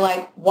and they're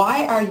like,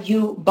 why are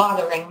you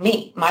bothering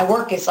me? My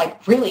work is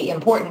like really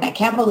important. I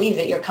can't believe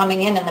that you're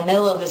coming in the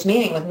middle of this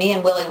meeting with me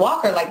and Willie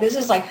Walker. Like, this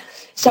is like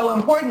so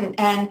important.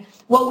 And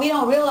what we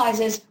don't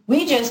realize is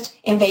we just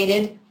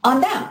invaded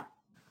on them.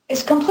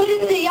 It's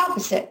completely the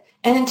opposite.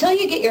 And until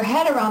you get your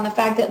head around the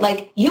fact that,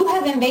 like, you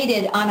have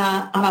invaded on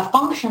a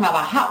function of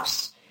a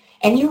house,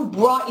 and you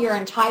brought your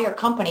entire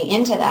company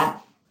into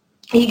that,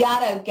 you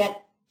got to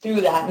get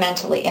through that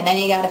mentally. And then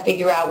you got to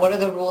figure out what are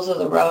the rules of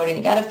the road, and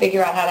you got to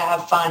figure out how to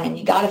have fun, and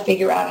you got to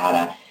figure out how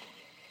to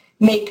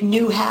make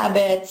new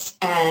habits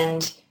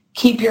and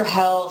keep your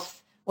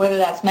health, whether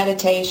that's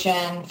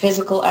meditation,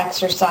 physical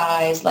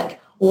exercise,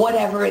 like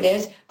whatever it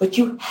is, but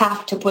you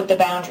have to put the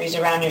boundaries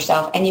around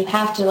yourself, and you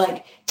have to,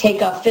 like,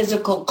 take a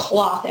physical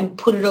cloth and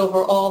put it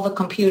over all the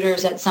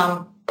computers at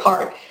some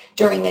part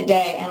during the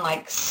day and,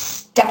 like,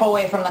 step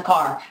away from the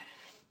car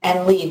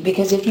and leave.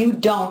 Because if you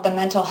don't, the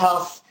mental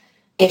health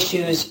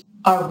issues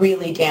are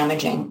really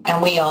damaging, and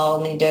we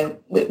all need to,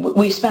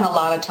 we spend a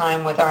lot of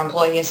time with our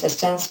employee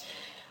assistants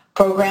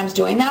programs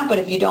doing that. But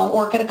if you don't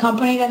work at a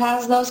company that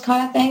has those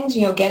kind of things,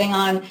 getting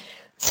on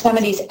some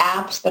of these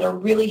apps that are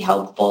really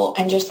helpful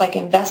and just like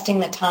investing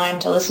the time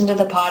to listen to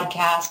the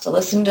podcast, to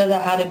listen to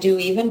how to do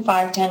even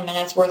 5-10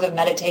 minutes worth of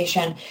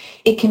meditation,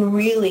 it can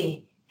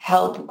really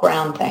help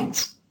ground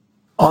things.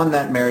 On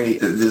that, Mary,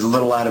 there's a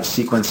little out of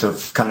sequence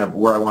of kind of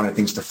where I wanted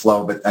things to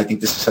flow, but I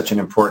think this is such an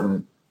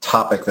important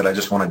topic that I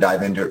just want to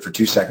dive into it for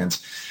 2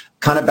 seconds.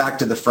 Kind of back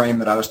to the frame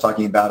that I was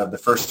talking about of the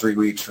first 3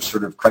 weeks for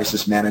sort of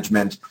crisis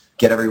management,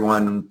 get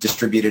everyone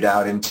distributed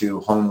out into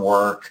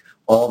homework,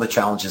 all the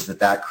challenges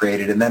that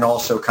created, and then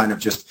also kind of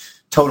just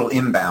total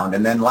inbound.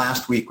 And then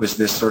last week was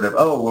this sort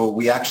of,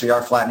 we actually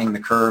are flattening the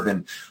curve,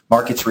 and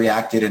markets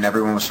reacted, and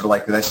everyone was sort of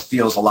like, this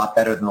feels a lot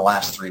better than the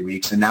last 3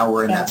 weeks. And now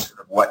we're in that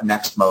sort of what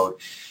next mode.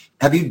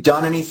 Have you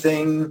done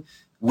anything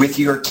with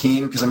your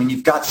team? Because, I mean,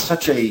 you've got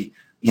such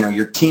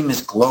your team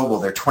is global.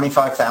 There are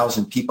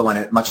 25,000 people in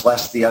it, much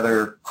less the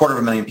other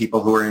 250,000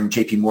 people who are in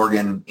JP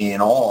Morgan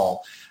in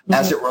all,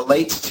 as it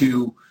relates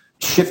to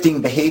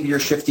shifting behavior,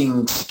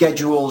 shifting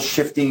schedules,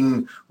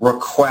 shifting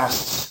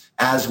requests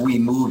as we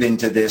move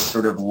into this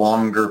sort of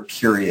longer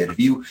period.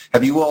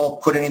 Have you all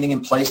put anything in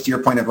place, to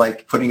your point of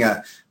like putting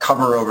a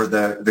cover over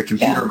the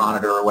computer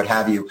monitor or what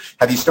have you?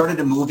 Have you started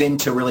to move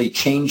into really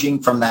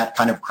changing from that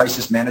kind of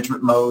crisis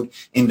management mode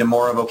into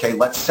more of, okay,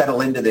 let's settle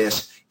into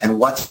this, and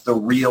what's the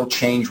real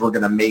change we're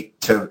going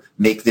to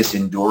make this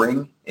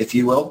enduring, if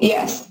you will?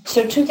 Yes.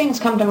 So 2 things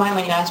come to mind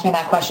when you ask me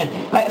that question.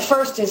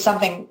 First is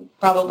something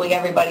probably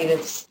everybody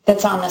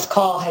that's on this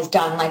call has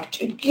done, like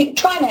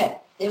trying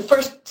to,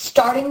 first,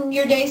 starting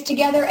your days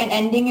together and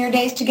ending your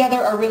days together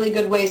are really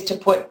good ways to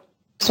put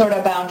sort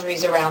of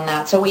boundaries around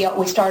that. So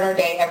we start our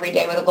day every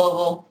day with a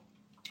global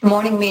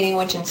morning meeting,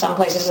 which in some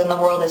places in the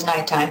world is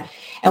nighttime.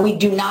 And we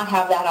do not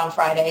have that on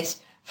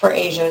Fridays for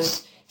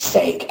Asia's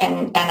sake.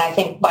 And I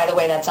think, by the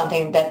way, that's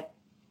something that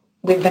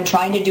we've been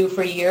trying to do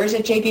for years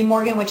at JP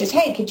Morgan, which is,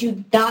 hey, could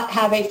you not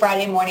have a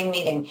Friday morning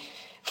meeting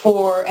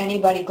for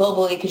anybody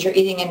globally because you're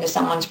eating into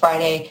someone's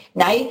Friday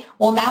night?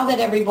 Well, now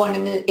that everyone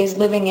is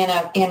living in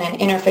an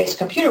interface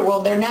computer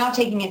world, they're now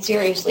taking it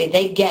seriously.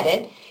 They get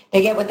it.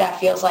 They get what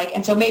that feels like.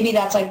 And so maybe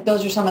that's like,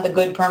 those are some of the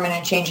good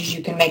permanent changes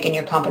you can make in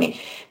your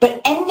company.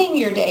 But ending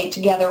your day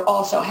together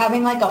also,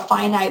 having like a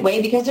finite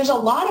way, because there's a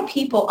lot of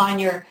people on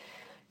your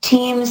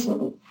teams,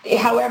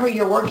 however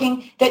you're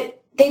working, that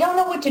they don't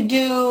know what to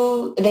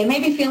do. They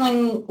may be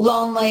feeling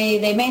lonely.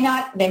 They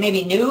may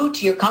be new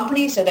to your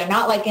company, so they're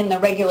not like in the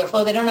regular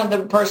flow. They don't have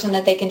the person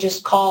that they can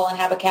just call and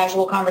have a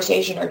casual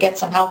conversation or get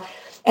some help.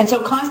 And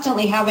so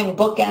constantly having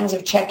bookends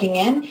of checking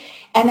in,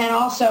 and then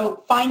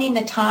also finding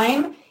the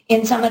time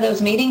in some of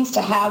those meetings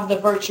to have the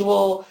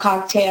virtual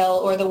cocktail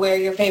or the wear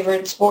your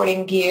favorite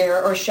sporting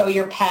gear or show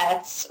your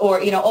pets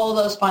or, all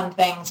those fun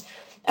things.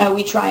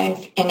 We try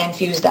and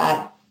infuse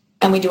that,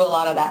 and we do a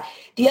lot of that.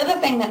 The other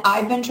thing that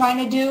I've been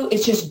trying to do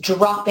is just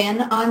drop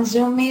in on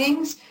Zoom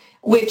meetings,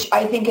 which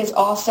I think is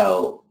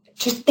also,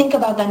 just think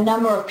about the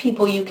number of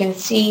people you can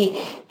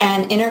see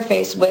and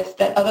interface with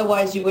that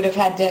otherwise you would have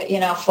had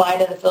to, fly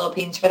to the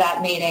Philippines for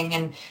that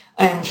meeting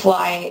and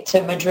fly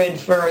to Madrid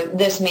for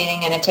this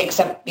meeting, and it takes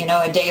up,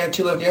 a day or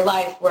two of your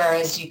life,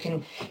 whereas you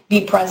can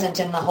be present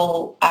in the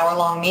whole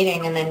hour-long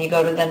meeting and then you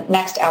go to the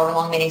next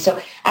hour-long meeting. So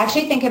I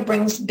actually think it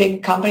brings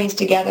big companies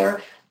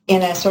together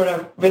in a sort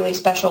of really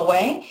special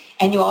way.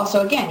 And you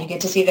also, again, you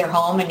get to see their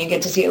home and you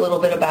get to see a little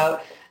bit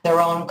about their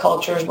own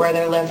cultures, where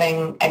they're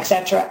living,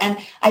 etc. And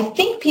I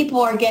think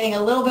people are getting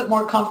a little bit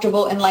more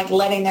comfortable in like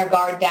letting their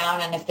guard down.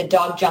 And if the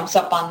dog jumps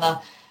up on the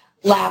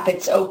lap,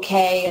 it's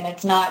okay. And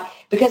it's not,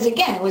 because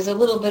again, it was a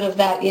little bit of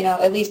that,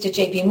 at least at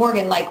JP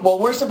Morgan, like, well,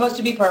 we're supposed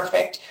to be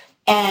perfect.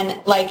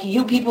 And like,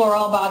 you people are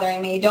all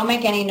bothering me. Don't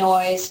make any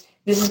noise.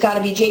 This has got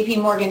to be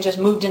JP Morgan just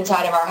moved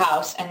inside of our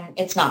house. And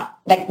it's not.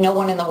 Like, no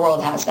one in the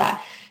world has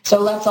that. So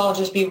let's all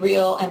just be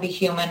real and be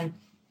human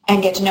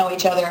and get to know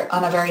each other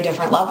on a very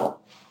different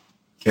level.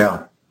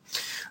 Yeah.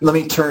 Let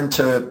me turn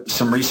to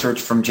some research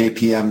from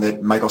JPM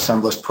that Michael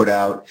Semblis put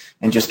out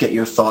and just get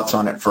your thoughts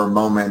on it for a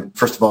moment.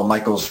 First of all,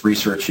 Michael's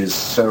research is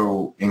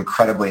so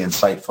incredibly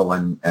insightful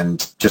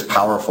and just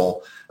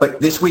powerful.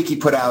 But this week he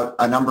put out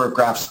a number of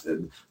graphs.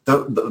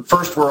 The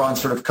first were on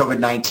sort of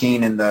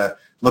COVID-19 and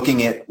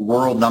looking at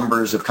world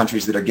numbers of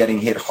countries that are getting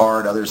hit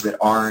hard, others that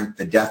aren't,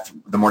 the death,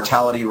 the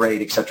mortality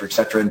rate, et cetera, et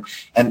cetera.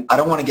 And I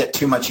don't want to get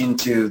too much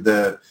into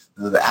the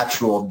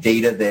actual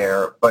data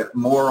there, but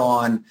more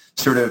on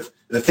sort of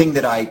the thing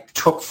that I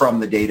took from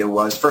the data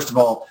was, first of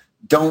all,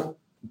 don't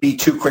be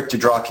too quick to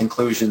draw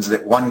conclusions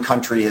that one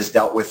country has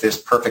dealt with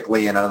this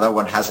perfectly and another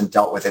one hasn't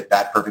dealt with it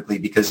that perfectly,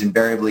 because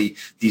invariably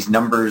these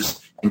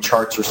numbers and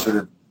charts are sort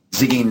of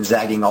zigging and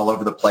zagging all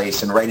over the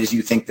place, and right as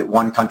you think that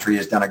one country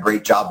has done a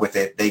great job with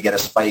it, they get a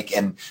spike,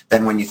 and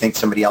then when you think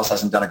somebody else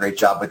hasn't done a great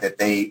job with it,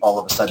 they all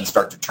of a sudden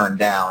start to turn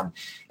down.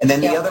 And then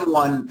the other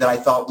one that I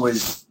thought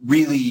was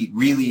really,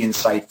 really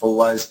insightful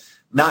was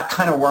not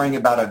kind of worrying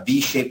about a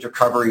V-shaped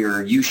recovery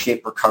or a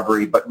U-shaped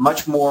recovery, but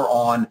much more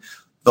on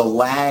the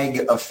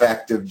lag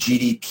effect of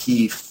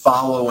GDP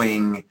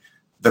following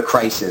the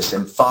crisis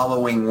and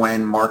following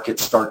when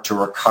markets start to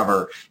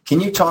recover. Can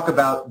you talk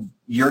about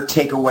your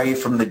takeaway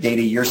from the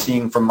data you're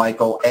seeing from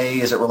Michael, A,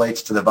 as it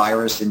relates to the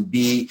virus, and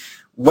B,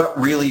 what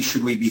really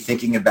should we be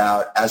thinking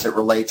about as it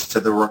relates to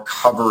the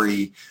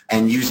recovery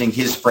and using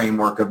his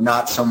framework of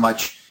not so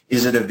much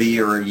is it a V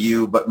or a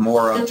U, but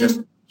more of just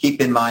keep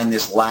in mind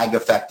this lag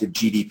effect of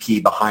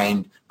GDP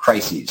behind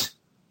crises?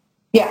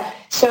 Yeah.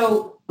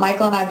 So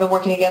Michael and I have been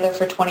working together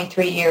for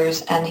 23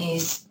 years, and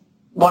he's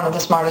one of the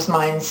smartest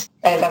minds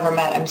I've ever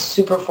met. I'm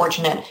super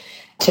fortunate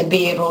to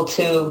be able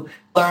to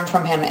learn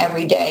from him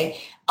every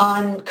day.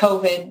 On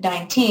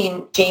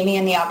COVID-19, Jamie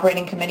and the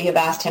operating committee have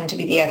asked him to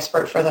be the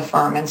expert for the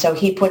firm. And so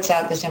he puts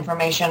out this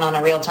information on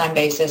a real-time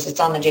basis. It's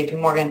on the JP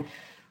Morgan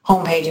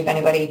homepage if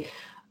anybody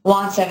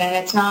wants it. And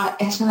it's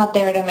not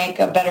there to make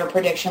a better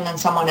prediction than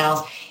someone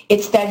else.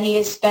 It's that he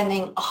is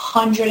spending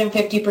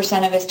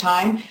 150% of his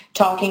time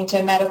talking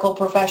to medical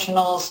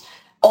professionals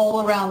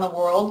all around the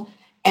world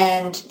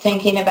and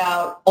thinking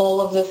about all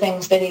of the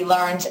things that he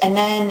learns, and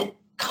then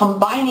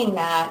combining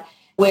that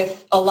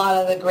with a lot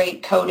of the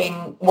great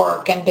coding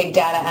work and big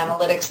data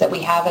analytics that we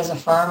have as a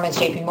firm, as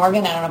JP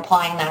Morgan, and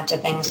applying that to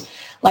things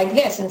like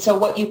this. And so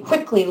what you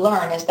quickly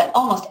learn is that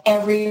almost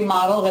every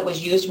model that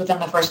was used within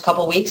the first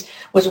couple of weeks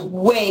was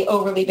way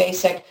overly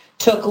basic,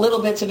 took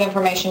little bits of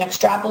information,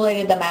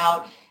 extrapolated them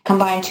out,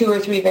 combined 2 or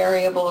 3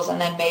 variables,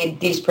 and then made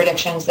these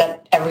predictions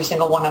that every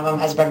single one of them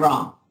has been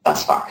wrong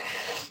thus far.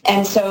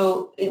 And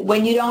so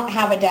when you don't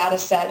have a data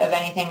set of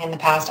anything in the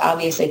past,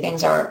 obviously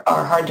things are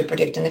hard to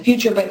predict in the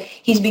future, but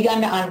he's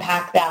begun to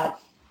unpack that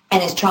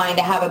and is trying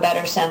to have a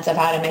better sense of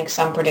how to make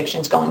some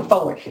predictions going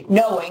forward,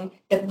 knowing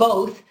that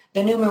both the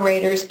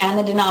numerators and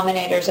the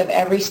denominators of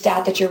every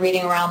stat that you're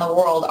reading around the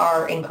world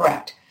are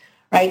incorrect,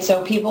 right?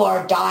 So people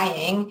are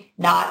dying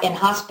not in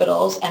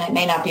hospitals, and it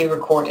may not be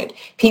recorded.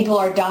 People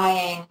are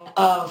dying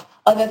of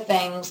other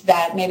things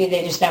that maybe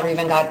they just never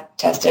even got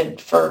tested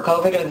for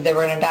COVID, or they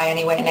were going to die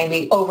anyway, and they'd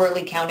be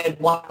overly counted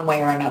one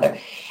way or another.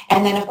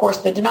 And then, of course,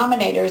 the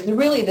denominator is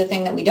really the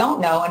thing that we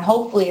don't know, and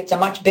hopefully it's a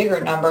much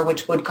bigger number,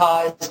 which would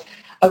cause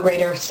a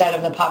greater set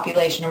of the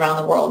population around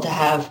the world to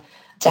have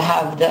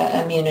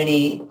the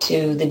immunity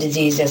to the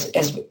disease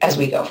as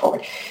we go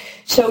forward.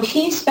 So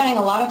he's spending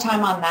a lot of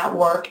time on that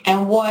work,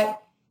 and what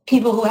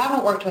people who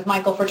haven't worked with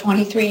Michael for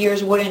 23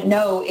 years wouldn't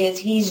know is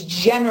he's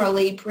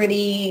generally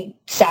pretty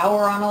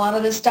sour on a lot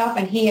of this stuff,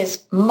 and he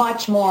is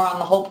much more on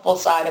the hopeful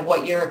side of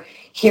what you're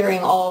hearing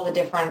all the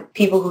different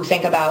people who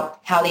think about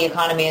how the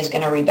economy is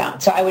going to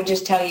rebound. So I would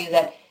just tell you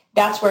that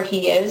that's where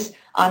he is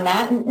on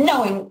that,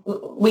 knowing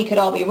we could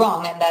all be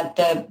wrong, and that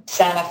the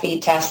Santa Fe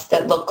tests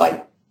that look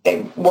like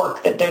the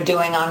work that they're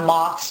doing on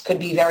moths could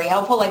be very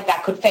helpful, like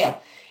that could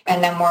fail.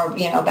 And then we're,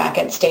 back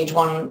at stage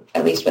 1,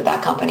 at least with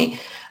that company,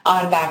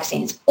 on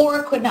vaccines, or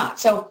it could not.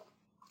 So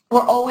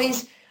we're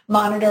always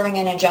monitoring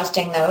and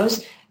adjusting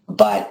those,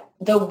 but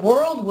the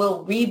world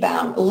will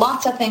rebound.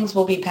 Lots of things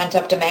will be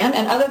pent-up demand,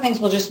 and other things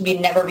will just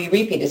never be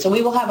repeated. So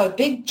we will have a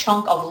big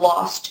chunk of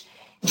lost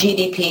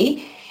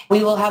GDP.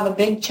 We will have a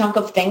big chunk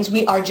of things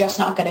we are just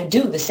not going to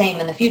do the same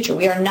in the future.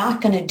 We are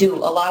not going to do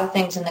a lot of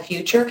things in the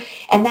future,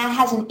 and that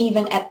hasn't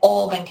even at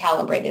all been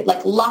calibrated.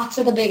 Like lots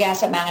of the big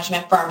asset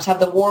management firms have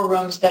the war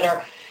rooms that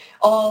are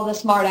all the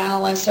smart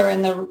analysts are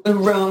in the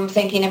room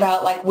thinking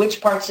about like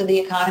which parts of the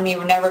economy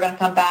were never going to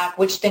come back,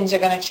 which things are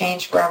going to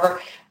change forever.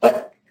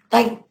 But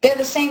like they're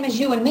the same as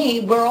you and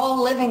me. We're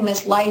all living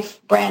this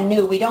life brand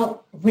new. We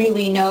don't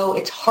really know.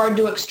 It's hard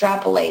to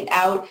extrapolate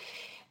out,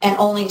 and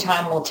only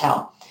time will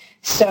tell.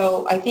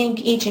 So I think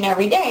each and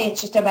every day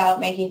it's just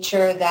about making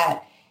sure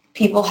that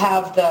people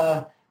have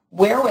the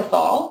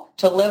wherewithal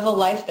to live a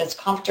life that's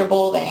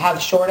comfortable. They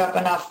have shored up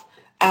enough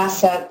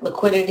asset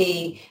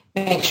liquidity,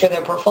 make sure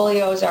their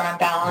portfolios are in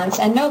balance,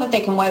 and know that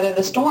they can weather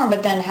the storm,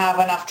 but then have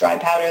enough dry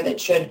powder that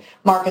should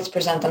markets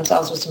present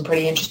themselves with some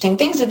pretty interesting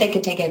things, that they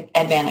can take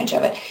advantage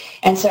of it.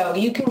 And so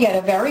you can get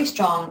a very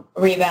strong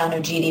rebound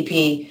of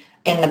GDP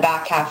in the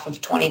back half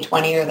of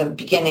 2020 or the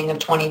beginning of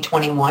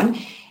 2021.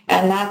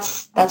 And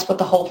that's what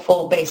the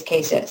hopeful base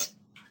case is.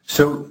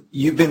 So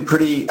you've been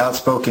pretty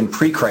outspoken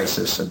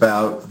pre-crisis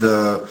about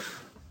the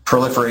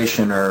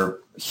proliferation or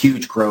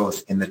huge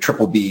growth in the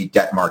triple B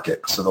debt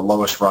market, so the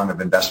lowest rung of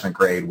investment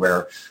grade,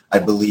 where I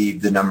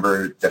believe the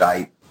number that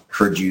I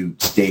heard you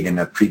state in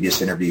a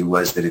previous interview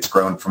was that it's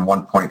grown from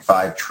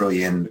 1.5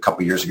 trillion a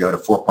couple years ago to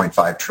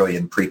 4.5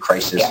 trillion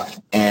pre-crisis. Yeah.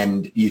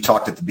 And you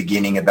talked at the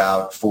beginning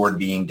about Ford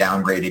being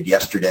downgraded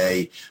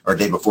yesterday or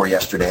day before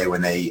yesterday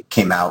when they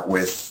came out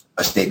with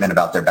a statement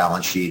about their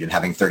balance sheet and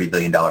having $30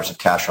 billion of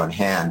cash on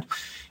hand.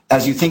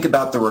 As you think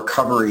about the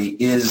recovery,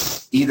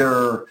 is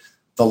either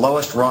the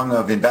lowest rung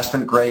of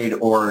investment grade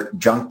or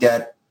junk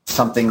debt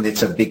something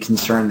that's a big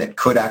concern that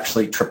could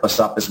actually trip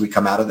us up as we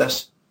come out of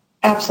this?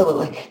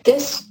 Absolutely.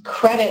 This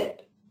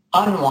credit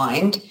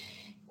unwind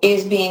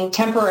is being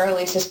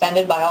temporarily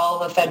suspended by all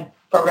the Fed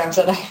programs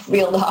that I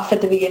reeled off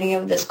at the beginning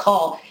of this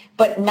call,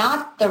 but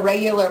not the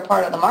regular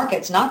part of the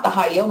markets, not the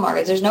high yield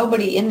markets. There's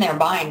nobody in there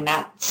buying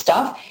that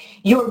stuff.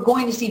 You're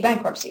going to see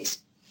bankruptcies.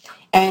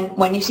 And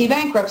when you see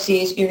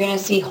bankruptcies, you're going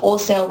to see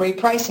wholesale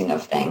repricing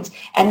of things.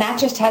 And that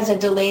just has a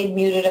delayed,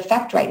 muted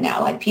effect right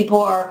now. Like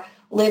people are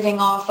living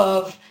off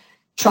of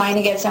trying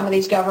to get some of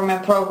these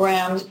government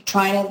programs,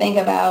 trying to think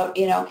about,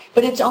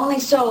 but it's only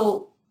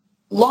so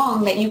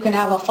long that you can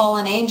have a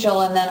fallen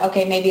angel and then,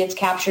 okay, maybe it's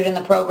captured in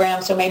the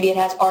program. So maybe it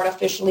has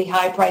artificially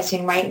high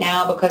pricing right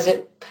now because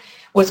it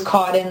was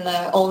caught in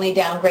the only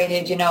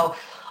downgraded,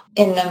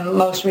 in the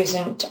most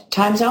recent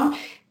time zone.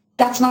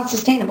 That's not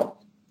sustainable.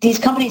 These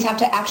companies have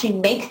to actually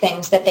make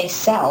things that they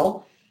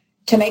sell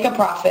to make a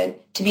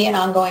profit, to be an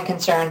ongoing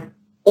concern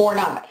or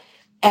not.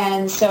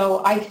 And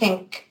so I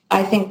think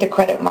the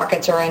credit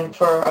markets are in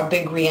for a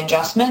big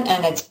readjustment,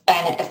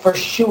 and for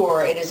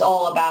sure it is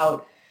all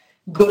about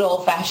good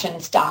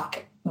old-fashioned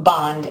stock,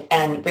 bond,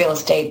 and real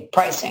estate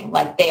pricing.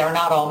 Like they are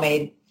not all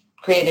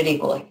created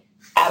equally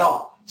at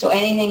all. So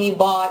anything you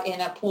bought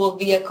in a pooled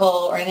vehicle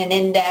or in an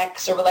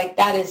index or like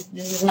this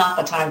is not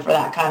the time for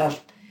that kind of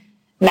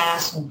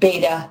mass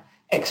beta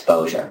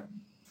exposure.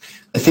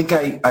 I think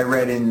I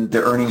read in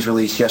the earnings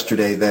release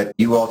yesterday that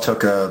you all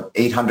took a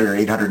 $800 or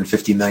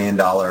 $850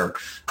 million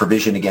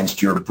provision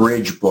against your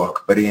bridge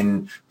book. But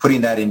in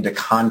putting that into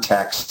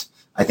context,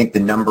 I think the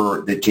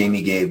number that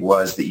Jamie gave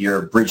was that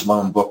your bridge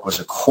loan book was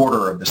a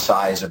quarter of the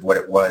size of what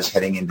it was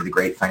heading into the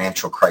great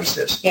financial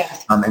crisis.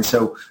 Yes. And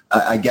so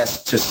I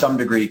guess to some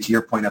degree, to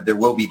your point of there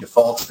will be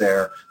defaults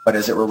there, but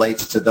as it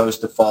relates to those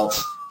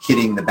defaults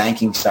hitting the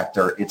banking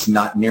sector, it's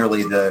not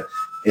nearly the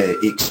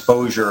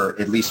exposure,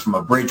 at least from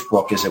a bridge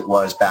book, as it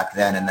was back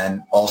then. And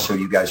then also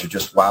you guys are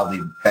just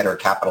wildly better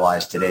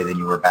capitalized today than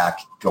you were back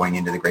going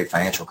into the great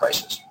financial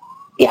crisis.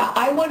 Yeah,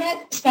 I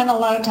wouldn't spend a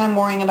lot of time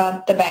worrying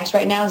about the banks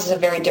right now. This is a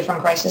very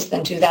different crisis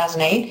than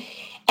 2008.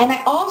 And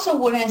I also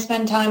wouldn't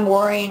spend time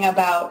worrying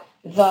about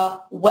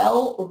the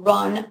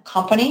well-run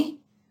company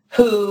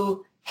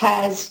who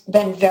has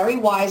been very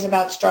wise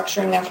about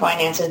structuring their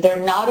finances. They're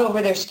not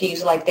over their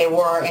skis like they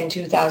were in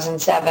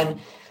 2007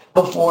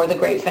 before the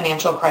great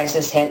financial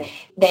crisis hit.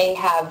 They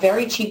have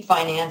very cheap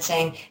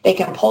financing. They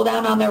can pull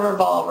down on their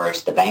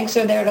revolvers. The banks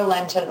are there to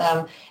lend to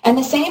them. And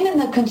the same in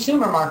the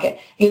consumer market.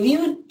 If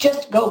you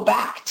just go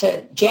back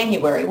to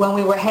January when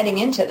we were heading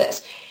into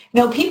this,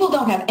 people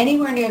don't have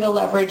anywhere near the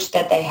leverage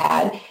that they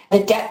had.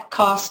 The debt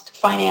cost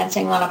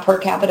financing on a per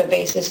capita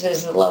basis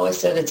is the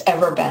lowest that it's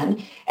ever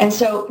been. And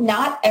so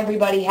not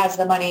everybody has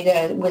the money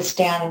to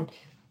withstand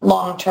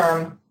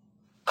long-term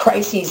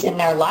crises in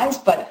their lives,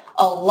 but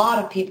a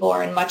lot of people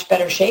are in much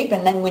better shape.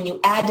 And then when you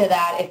add to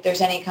that, if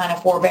there's any kind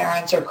of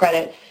forbearance or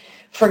credit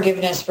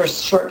forgiveness for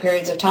short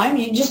periods of time,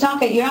 you're not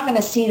going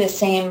to see the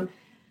same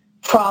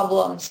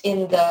problems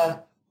in the,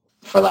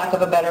 for lack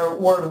of a better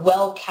word,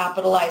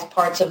 well-capitalized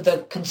parts of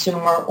the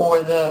consumer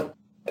or the,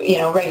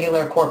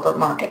 regular corporate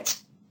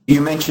markets.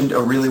 You mentioned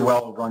a really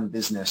well-run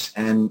business,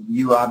 and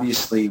you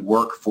obviously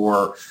work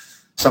for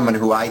someone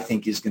who I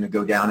think is going to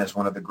go down as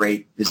one of the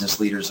great business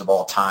leaders of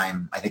all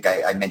time. I think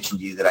I mentioned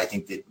to you that I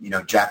think that,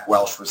 Jack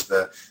Welch was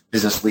the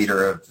business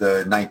leader of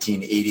the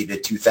 1980 to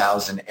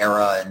 2000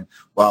 era. And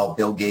while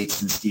Bill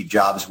Gates and Steve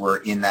Jobs were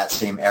in that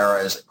same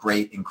era as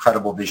great,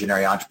 incredible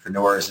visionary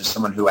entrepreneurs, as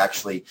someone who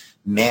actually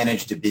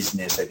managed a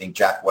business, I think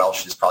Jack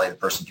Welch is probably the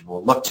person people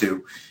will look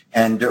to.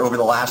 And over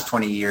the last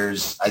 20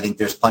 years, I think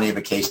there's plenty of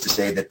a case to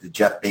say that the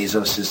Jeff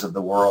Bezoses of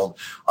the world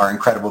are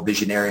incredible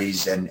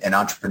visionaries and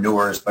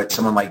entrepreneurs, but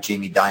someone like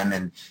Jamie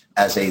Dimon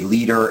as a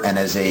leader and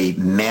as a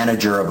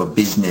manager of a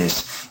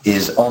business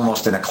is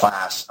almost in a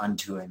class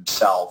unto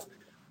himself.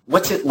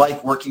 What's it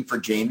like working for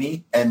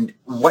Jamie, and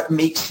what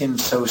makes him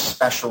so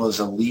special as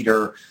a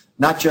leader,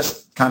 not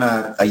just kind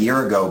of a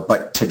year ago,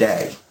 but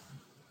today?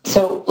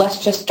 So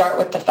let's just start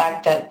with the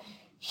fact that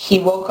he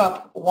woke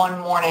up one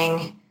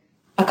morning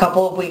a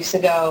couple of weeks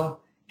ago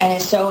and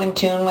is so in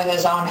tune with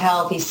his own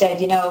health. He said,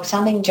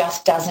 something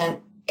just doesn't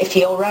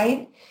feel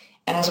right.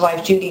 And his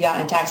wife, Judy, got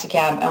in a taxi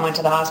cab and went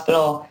to the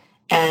hospital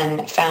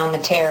and found the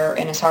tear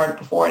in his heart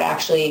before it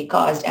actually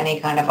caused any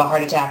kind of a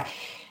heart attack.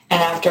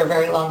 And after a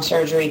very long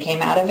surgery,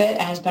 came out of it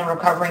and has been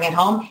recovering at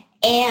home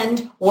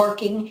and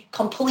working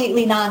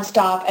completely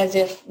nonstop as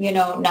if,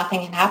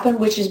 nothing had happened,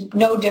 which is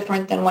no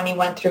different than when he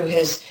went through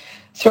his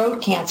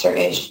throat cancer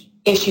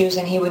issues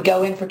and he would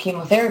go in for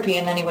chemotherapy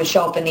and then he would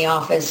show up in the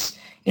office,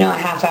 a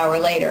half hour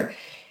later.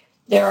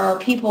 There are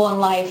people in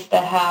life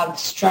that have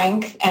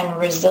strength and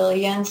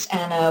resilience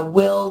and a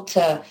will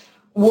to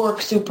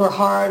work super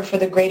hard for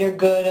the greater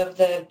good of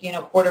the,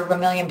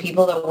 250,000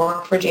 people that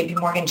work for JP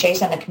Morgan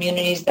Chase and the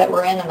communities that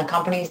we're in and the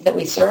companies that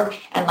we serve.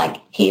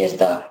 And he is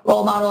the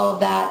role model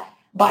of that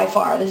by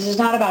far. This is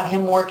not about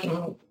him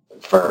working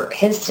for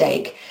his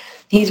sake.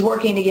 He's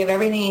working to give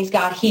everything he's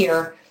got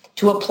here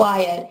to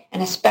apply it,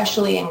 and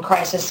especially in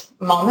crisis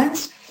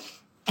moments.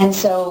 And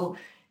so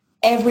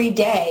every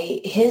day,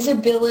 his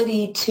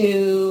ability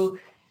to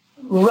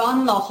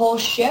run the whole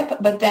ship,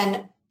 but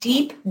then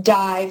deep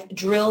dive,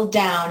 drill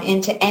down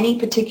into any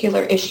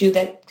particular issue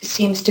that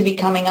seems to be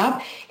coming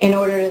up in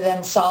order to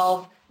then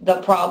solve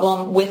the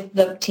problem with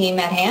the team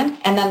at hand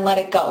and then let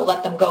it go,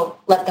 let them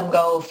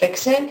go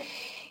fix it.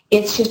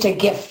 It's just a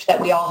gift that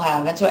we all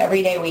have. And so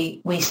every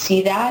day we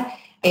see that.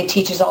 It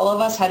teaches all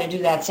of us how to do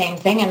that same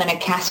thing, and then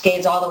it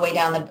cascades all the way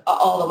down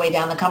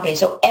the company.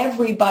 So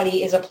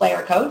everybody is a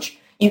player coach.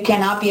 You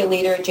cannot be a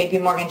leader at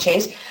JP Morgan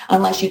Chase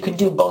unless you can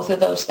do both of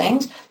those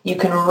things. You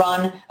can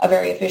run a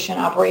very efficient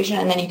operation,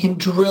 and then you can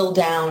drill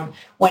down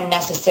when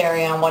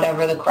necessary on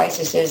whatever the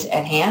crisis is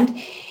at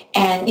hand.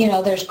 And,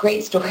 there's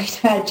great stories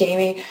about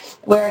Jamie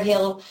where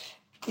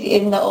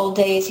in the old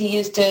days,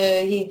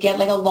 he'd get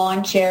like a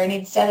lawn chair and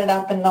he'd set it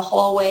up in the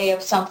hallway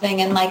of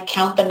something and like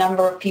count the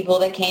number of people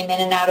that came in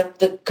and out of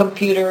the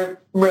computer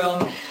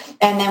room.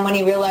 And then when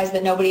he realized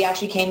that nobody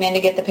actually came in to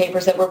get the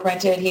papers that were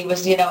printed, he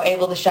was,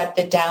 able to shut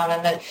it down.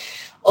 And the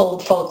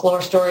old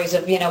folklore stories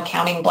of,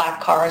 counting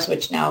black cars,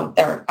 which now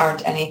there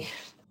aren't any.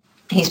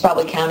 He's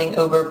probably counting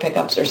Uber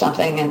pickups or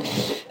something and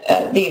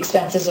the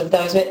expenses of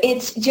those. But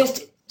it's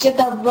just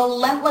the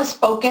relentless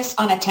focus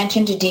on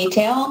attention to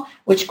detail,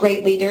 which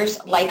great leaders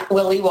like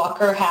Willie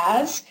Walker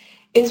has,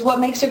 is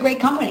what makes a great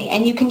company.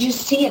 And you can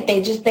just see it.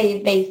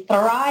 They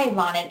thrive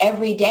on it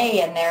every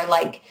day, and they're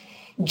like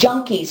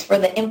junkies for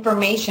the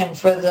information,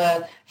 for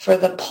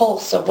the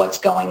pulse of what's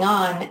going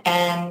on.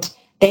 And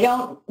they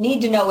don't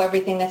need to know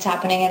everything that's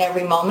happening at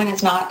every moment.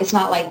 It's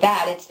not like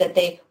that. It's that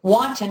they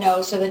want to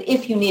know so that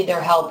if you need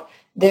their help,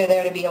 they're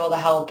there to be able to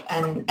help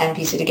and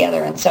piece it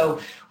together. And so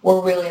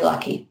we're really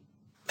lucky.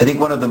 I think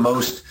one of the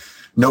most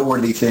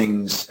noteworthy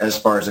things as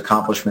far as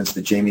accomplishments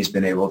that Jamie's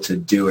been able to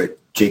do at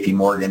JP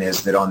Morgan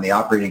is that on the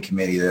operating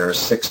committee, there are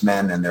 6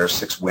 men and there are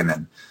 6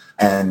 women.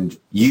 And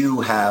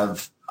you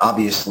have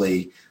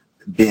obviously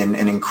been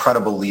an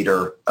incredible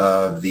leader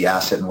of the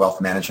asset and wealth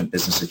management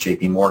business at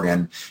JP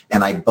Morgan.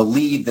 And I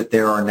believe that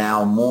there are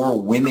now more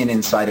women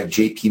inside of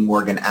JP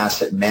Morgan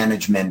Asset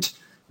Management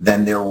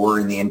than there were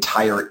in the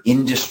entire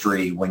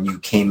industry when you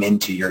came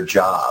into your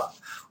job.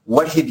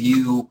 What have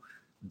you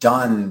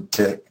done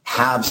to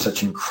have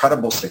such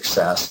incredible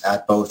success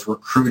at both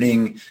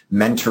recruiting,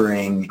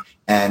 mentoring,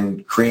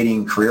 and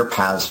creating career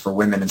paths for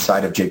women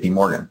inside of JP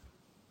Morgan?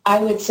 I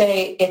would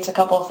say it's a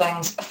couple of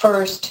things.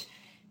 First,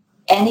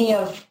 any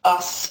of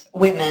us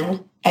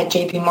women at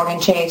JP Morgan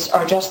Chase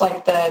are just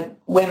like the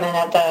women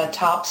at the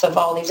tops of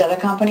all these other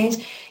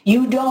companies.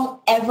 You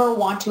don't ever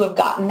want to have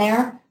gotten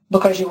there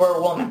because you were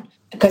a woman.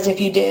 Because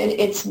if you did,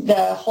 it's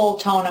the whole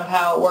tone of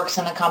how it works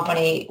in the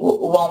company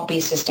won't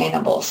be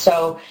sustainable.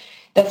 So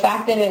the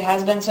fact that it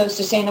has been so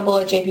sustainable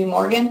at JP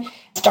Morgan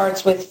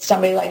starts with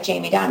somebody like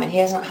Jamie Dimon. He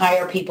doesn't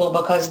hire people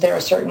because they're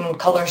a certain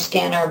color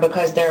skin or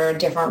because they're a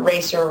different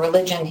race or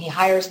religion. He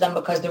hires them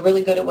because they're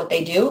really good at what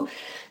they do.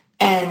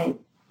 And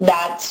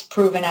that's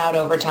proven out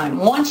over time.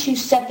 Once you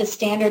set the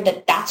standard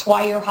that that's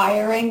why you're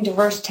hiring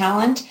diverse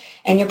talent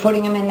and you're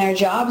putting them in their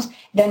jobs,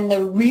 then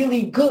the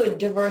really good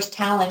diverse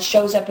talent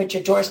shows up at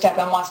your doorstep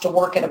and wants to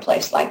work at a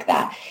place like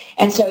that.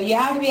 And so you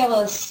have to be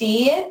able to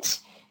see it,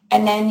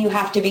 and then you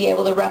have to be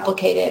able to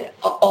replicate it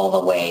all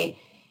the way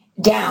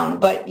down.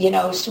 But,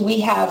 so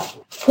we have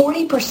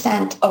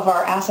 40% of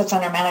our assets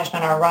under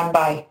management are run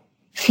by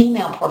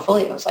female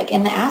portfolios. Like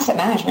in the asset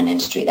management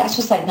industry, that's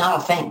just like not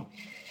a thing.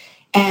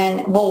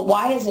 And, well,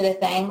 why is it a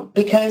thing?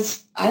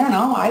 Because, I don't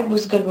know, I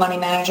was a good money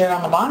manager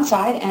on the bond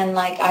side, and,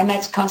 I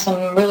met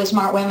some really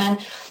smart women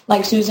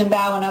like Susan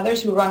Bao and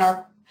others who run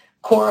our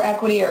core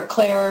equity, or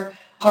Claire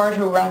Hart,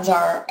 who runs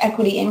our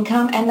equity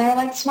income, and they're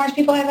like the smartest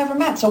people I've ever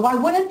met. So why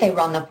wouldn't they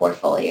run the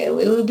portfolio?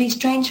 It would be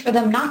strange for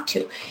them not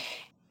to.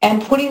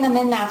 And putting them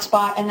in that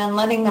spot and then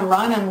letting them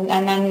run, and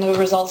then the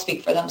results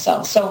speak for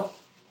themselves. So,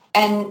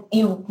 and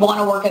you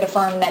want to work at a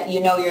firm that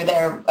you're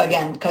there,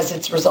 again, because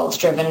it's results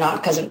driven, not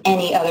because of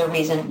any other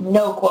reason.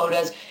 No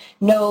quotas,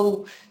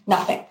 no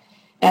nothing.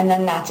 And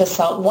then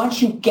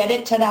once you get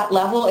it to that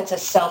level, it's a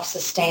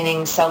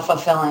self-sustaining,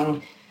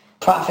 self-fulfilling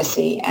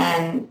prophecy.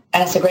 And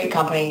it's a great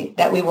company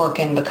that we work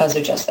in because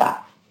of just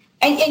that.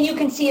 And you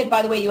can see it,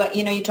 by the way,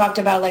 you talked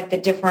about like the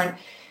different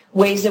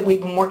ways that we've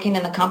been working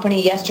in the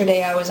company.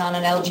 Yesterday, I was on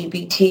an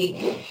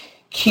LGBTQ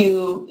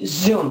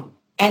Zoom.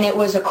 And it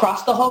was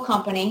across the whole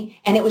company,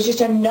 and it was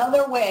just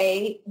another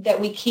way that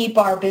we keep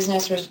our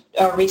business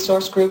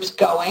resource groups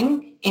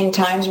going in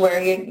times where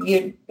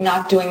you're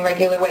not doing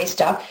regular way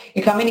stuff.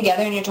 You're coming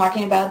together and you're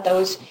talking about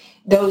those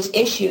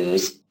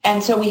issues.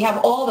 And so we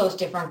have all those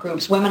different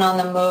groups, Women on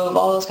the Move,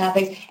 all those kind of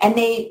things. And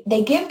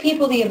they give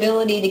people the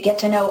ability to get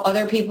to know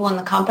other people in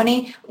the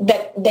company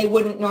that they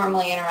wouldn't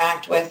normally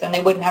interact with, and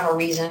they wouldn't have a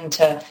reason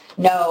to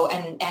know.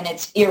 And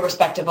it's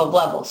irrespective of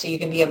level. So you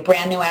can be a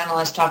brand new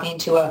analyst talking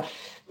to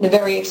the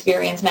very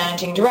experienced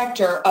managing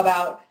director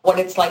about what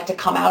it's like to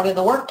come out of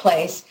the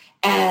workplace.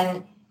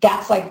 And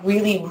that's like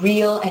really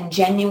real and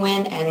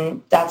genuine.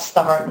 And that's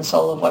the heart and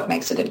soul of what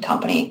makes a good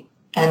company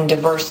and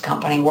diverse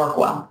company work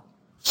well.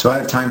 So I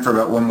have time for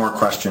about one more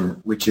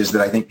question, which is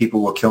that I think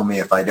people will kill me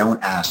if I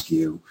don't ask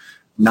you,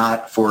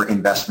 not for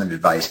investment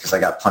advice, because I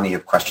got plenty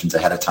of questions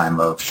ahead of time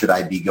of should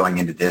I be going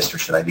into this or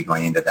should I be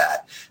going into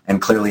that?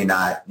 And clearly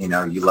not,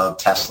 you love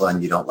Tesla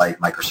and you don't like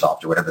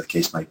Microsoft or whatever the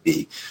case might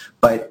be.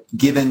 But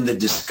given the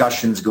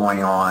discussions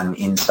going on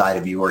inside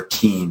of your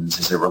teams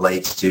as it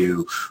relates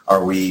to,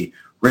 are we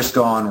risk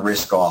on,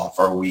 risk off?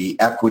 Are we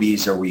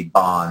equities? Are we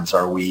bonds?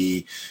 Are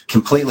we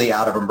completely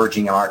out of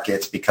emerging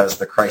markets because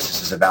the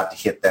crisis is about to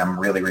hit them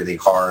really, really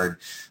hard?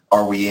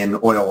 Are we in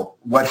oil?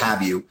 What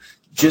have you?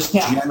 Just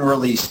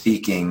generally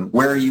speaking,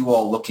 where are you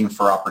all looking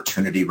for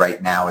opportunity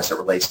right now as it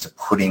relates to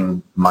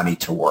putting money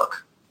to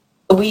work?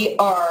 We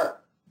are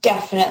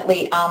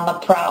definitely on the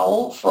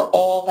prowl for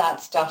all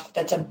that stuff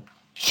that's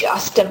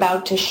just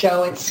about to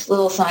show its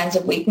little signs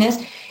of weakness.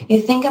 You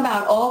think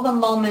about all the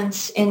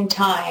moments in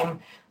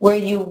time where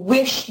you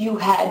wish you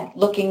had,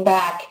 looking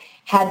back,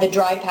 had the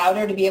dry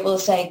powder to be able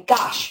to say,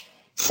 gosh,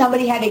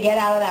 somebody had to get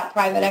out of that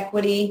private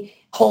equity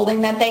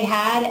holding that they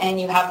had, and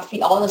you have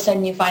all of a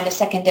sudden you find a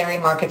secondary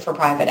market for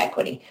private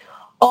equity.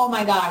 Oh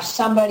my gosh,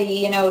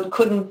 somebody,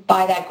 couldn't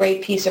buy that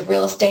great piece of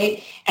real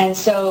estate. And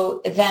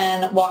so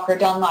then Walker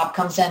Dunlop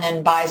comes in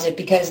and buys it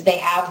because they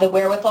have the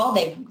wherewithal.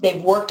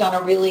 They've worked on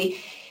a really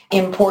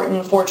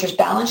important fortress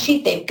balance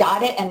sheet. They've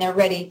got it and they're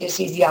ready to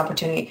seize the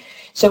opportunity.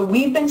 So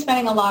we've been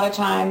spending a lot of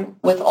time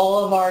with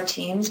all of our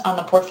teams on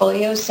the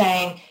portfolios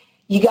saying,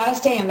 you got to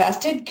stay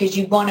invested because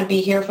you want to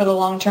be here for the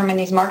long term in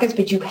these markets,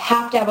 but you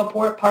have to have a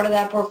part of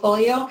that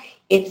portfolio.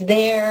 It's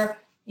there.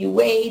 You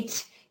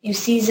wait, you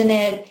season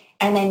it,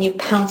 and then you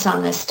pounce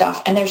on this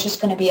stuff. And there's just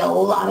going to be a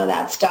lot of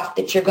that stuff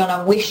that you're going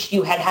to wish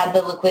you had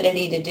the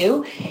liquidity to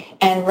do.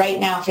 And right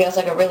now feels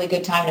like a really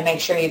good time to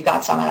make sure you've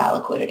got some of that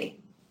liquidity.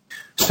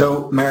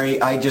 So,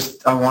 Mary, I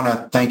want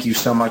to thank you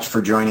so much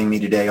for joining me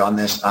today on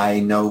this. I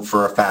know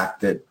for a fact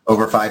that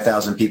over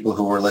 5,000 people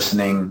who are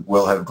listening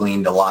will have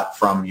gleaned a lot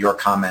from your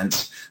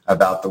comments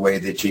about the way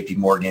that JP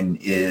Morgan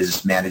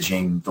is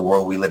managing the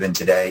world we live in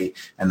today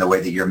and the way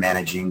that you're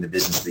managing the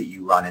business that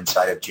you run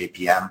inside of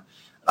JPM.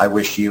 I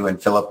wish you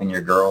and Philip and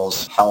your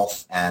girls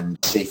health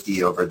and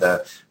safety over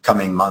the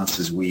coming months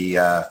as we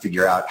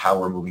figure out how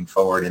we're moving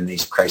forward in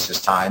these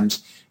crisis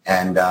times.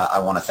 And I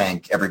want to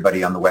thank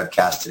everybody on the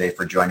webcast today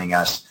for joining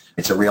us.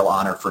 It's a real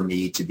honor for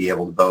me to be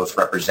able to both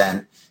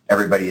represent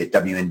everybody at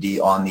W&D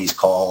on these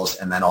calls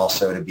and then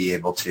also to be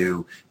able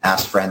to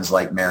ask friends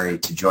like Mary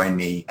to join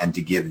me and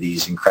to give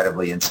these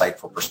incredibly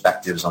insightful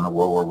perspectives on the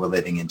world where we're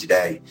living in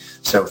today.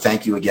 So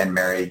thank you again,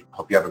 Mary.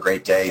 Hope you have a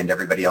great day, and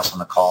everybody else on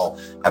the call,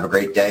 have a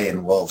great day,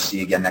 and we'll see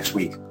you again next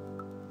week.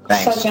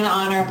 Thanks. Such an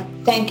honor.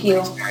 Thank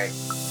you. Thanks,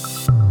 Mary.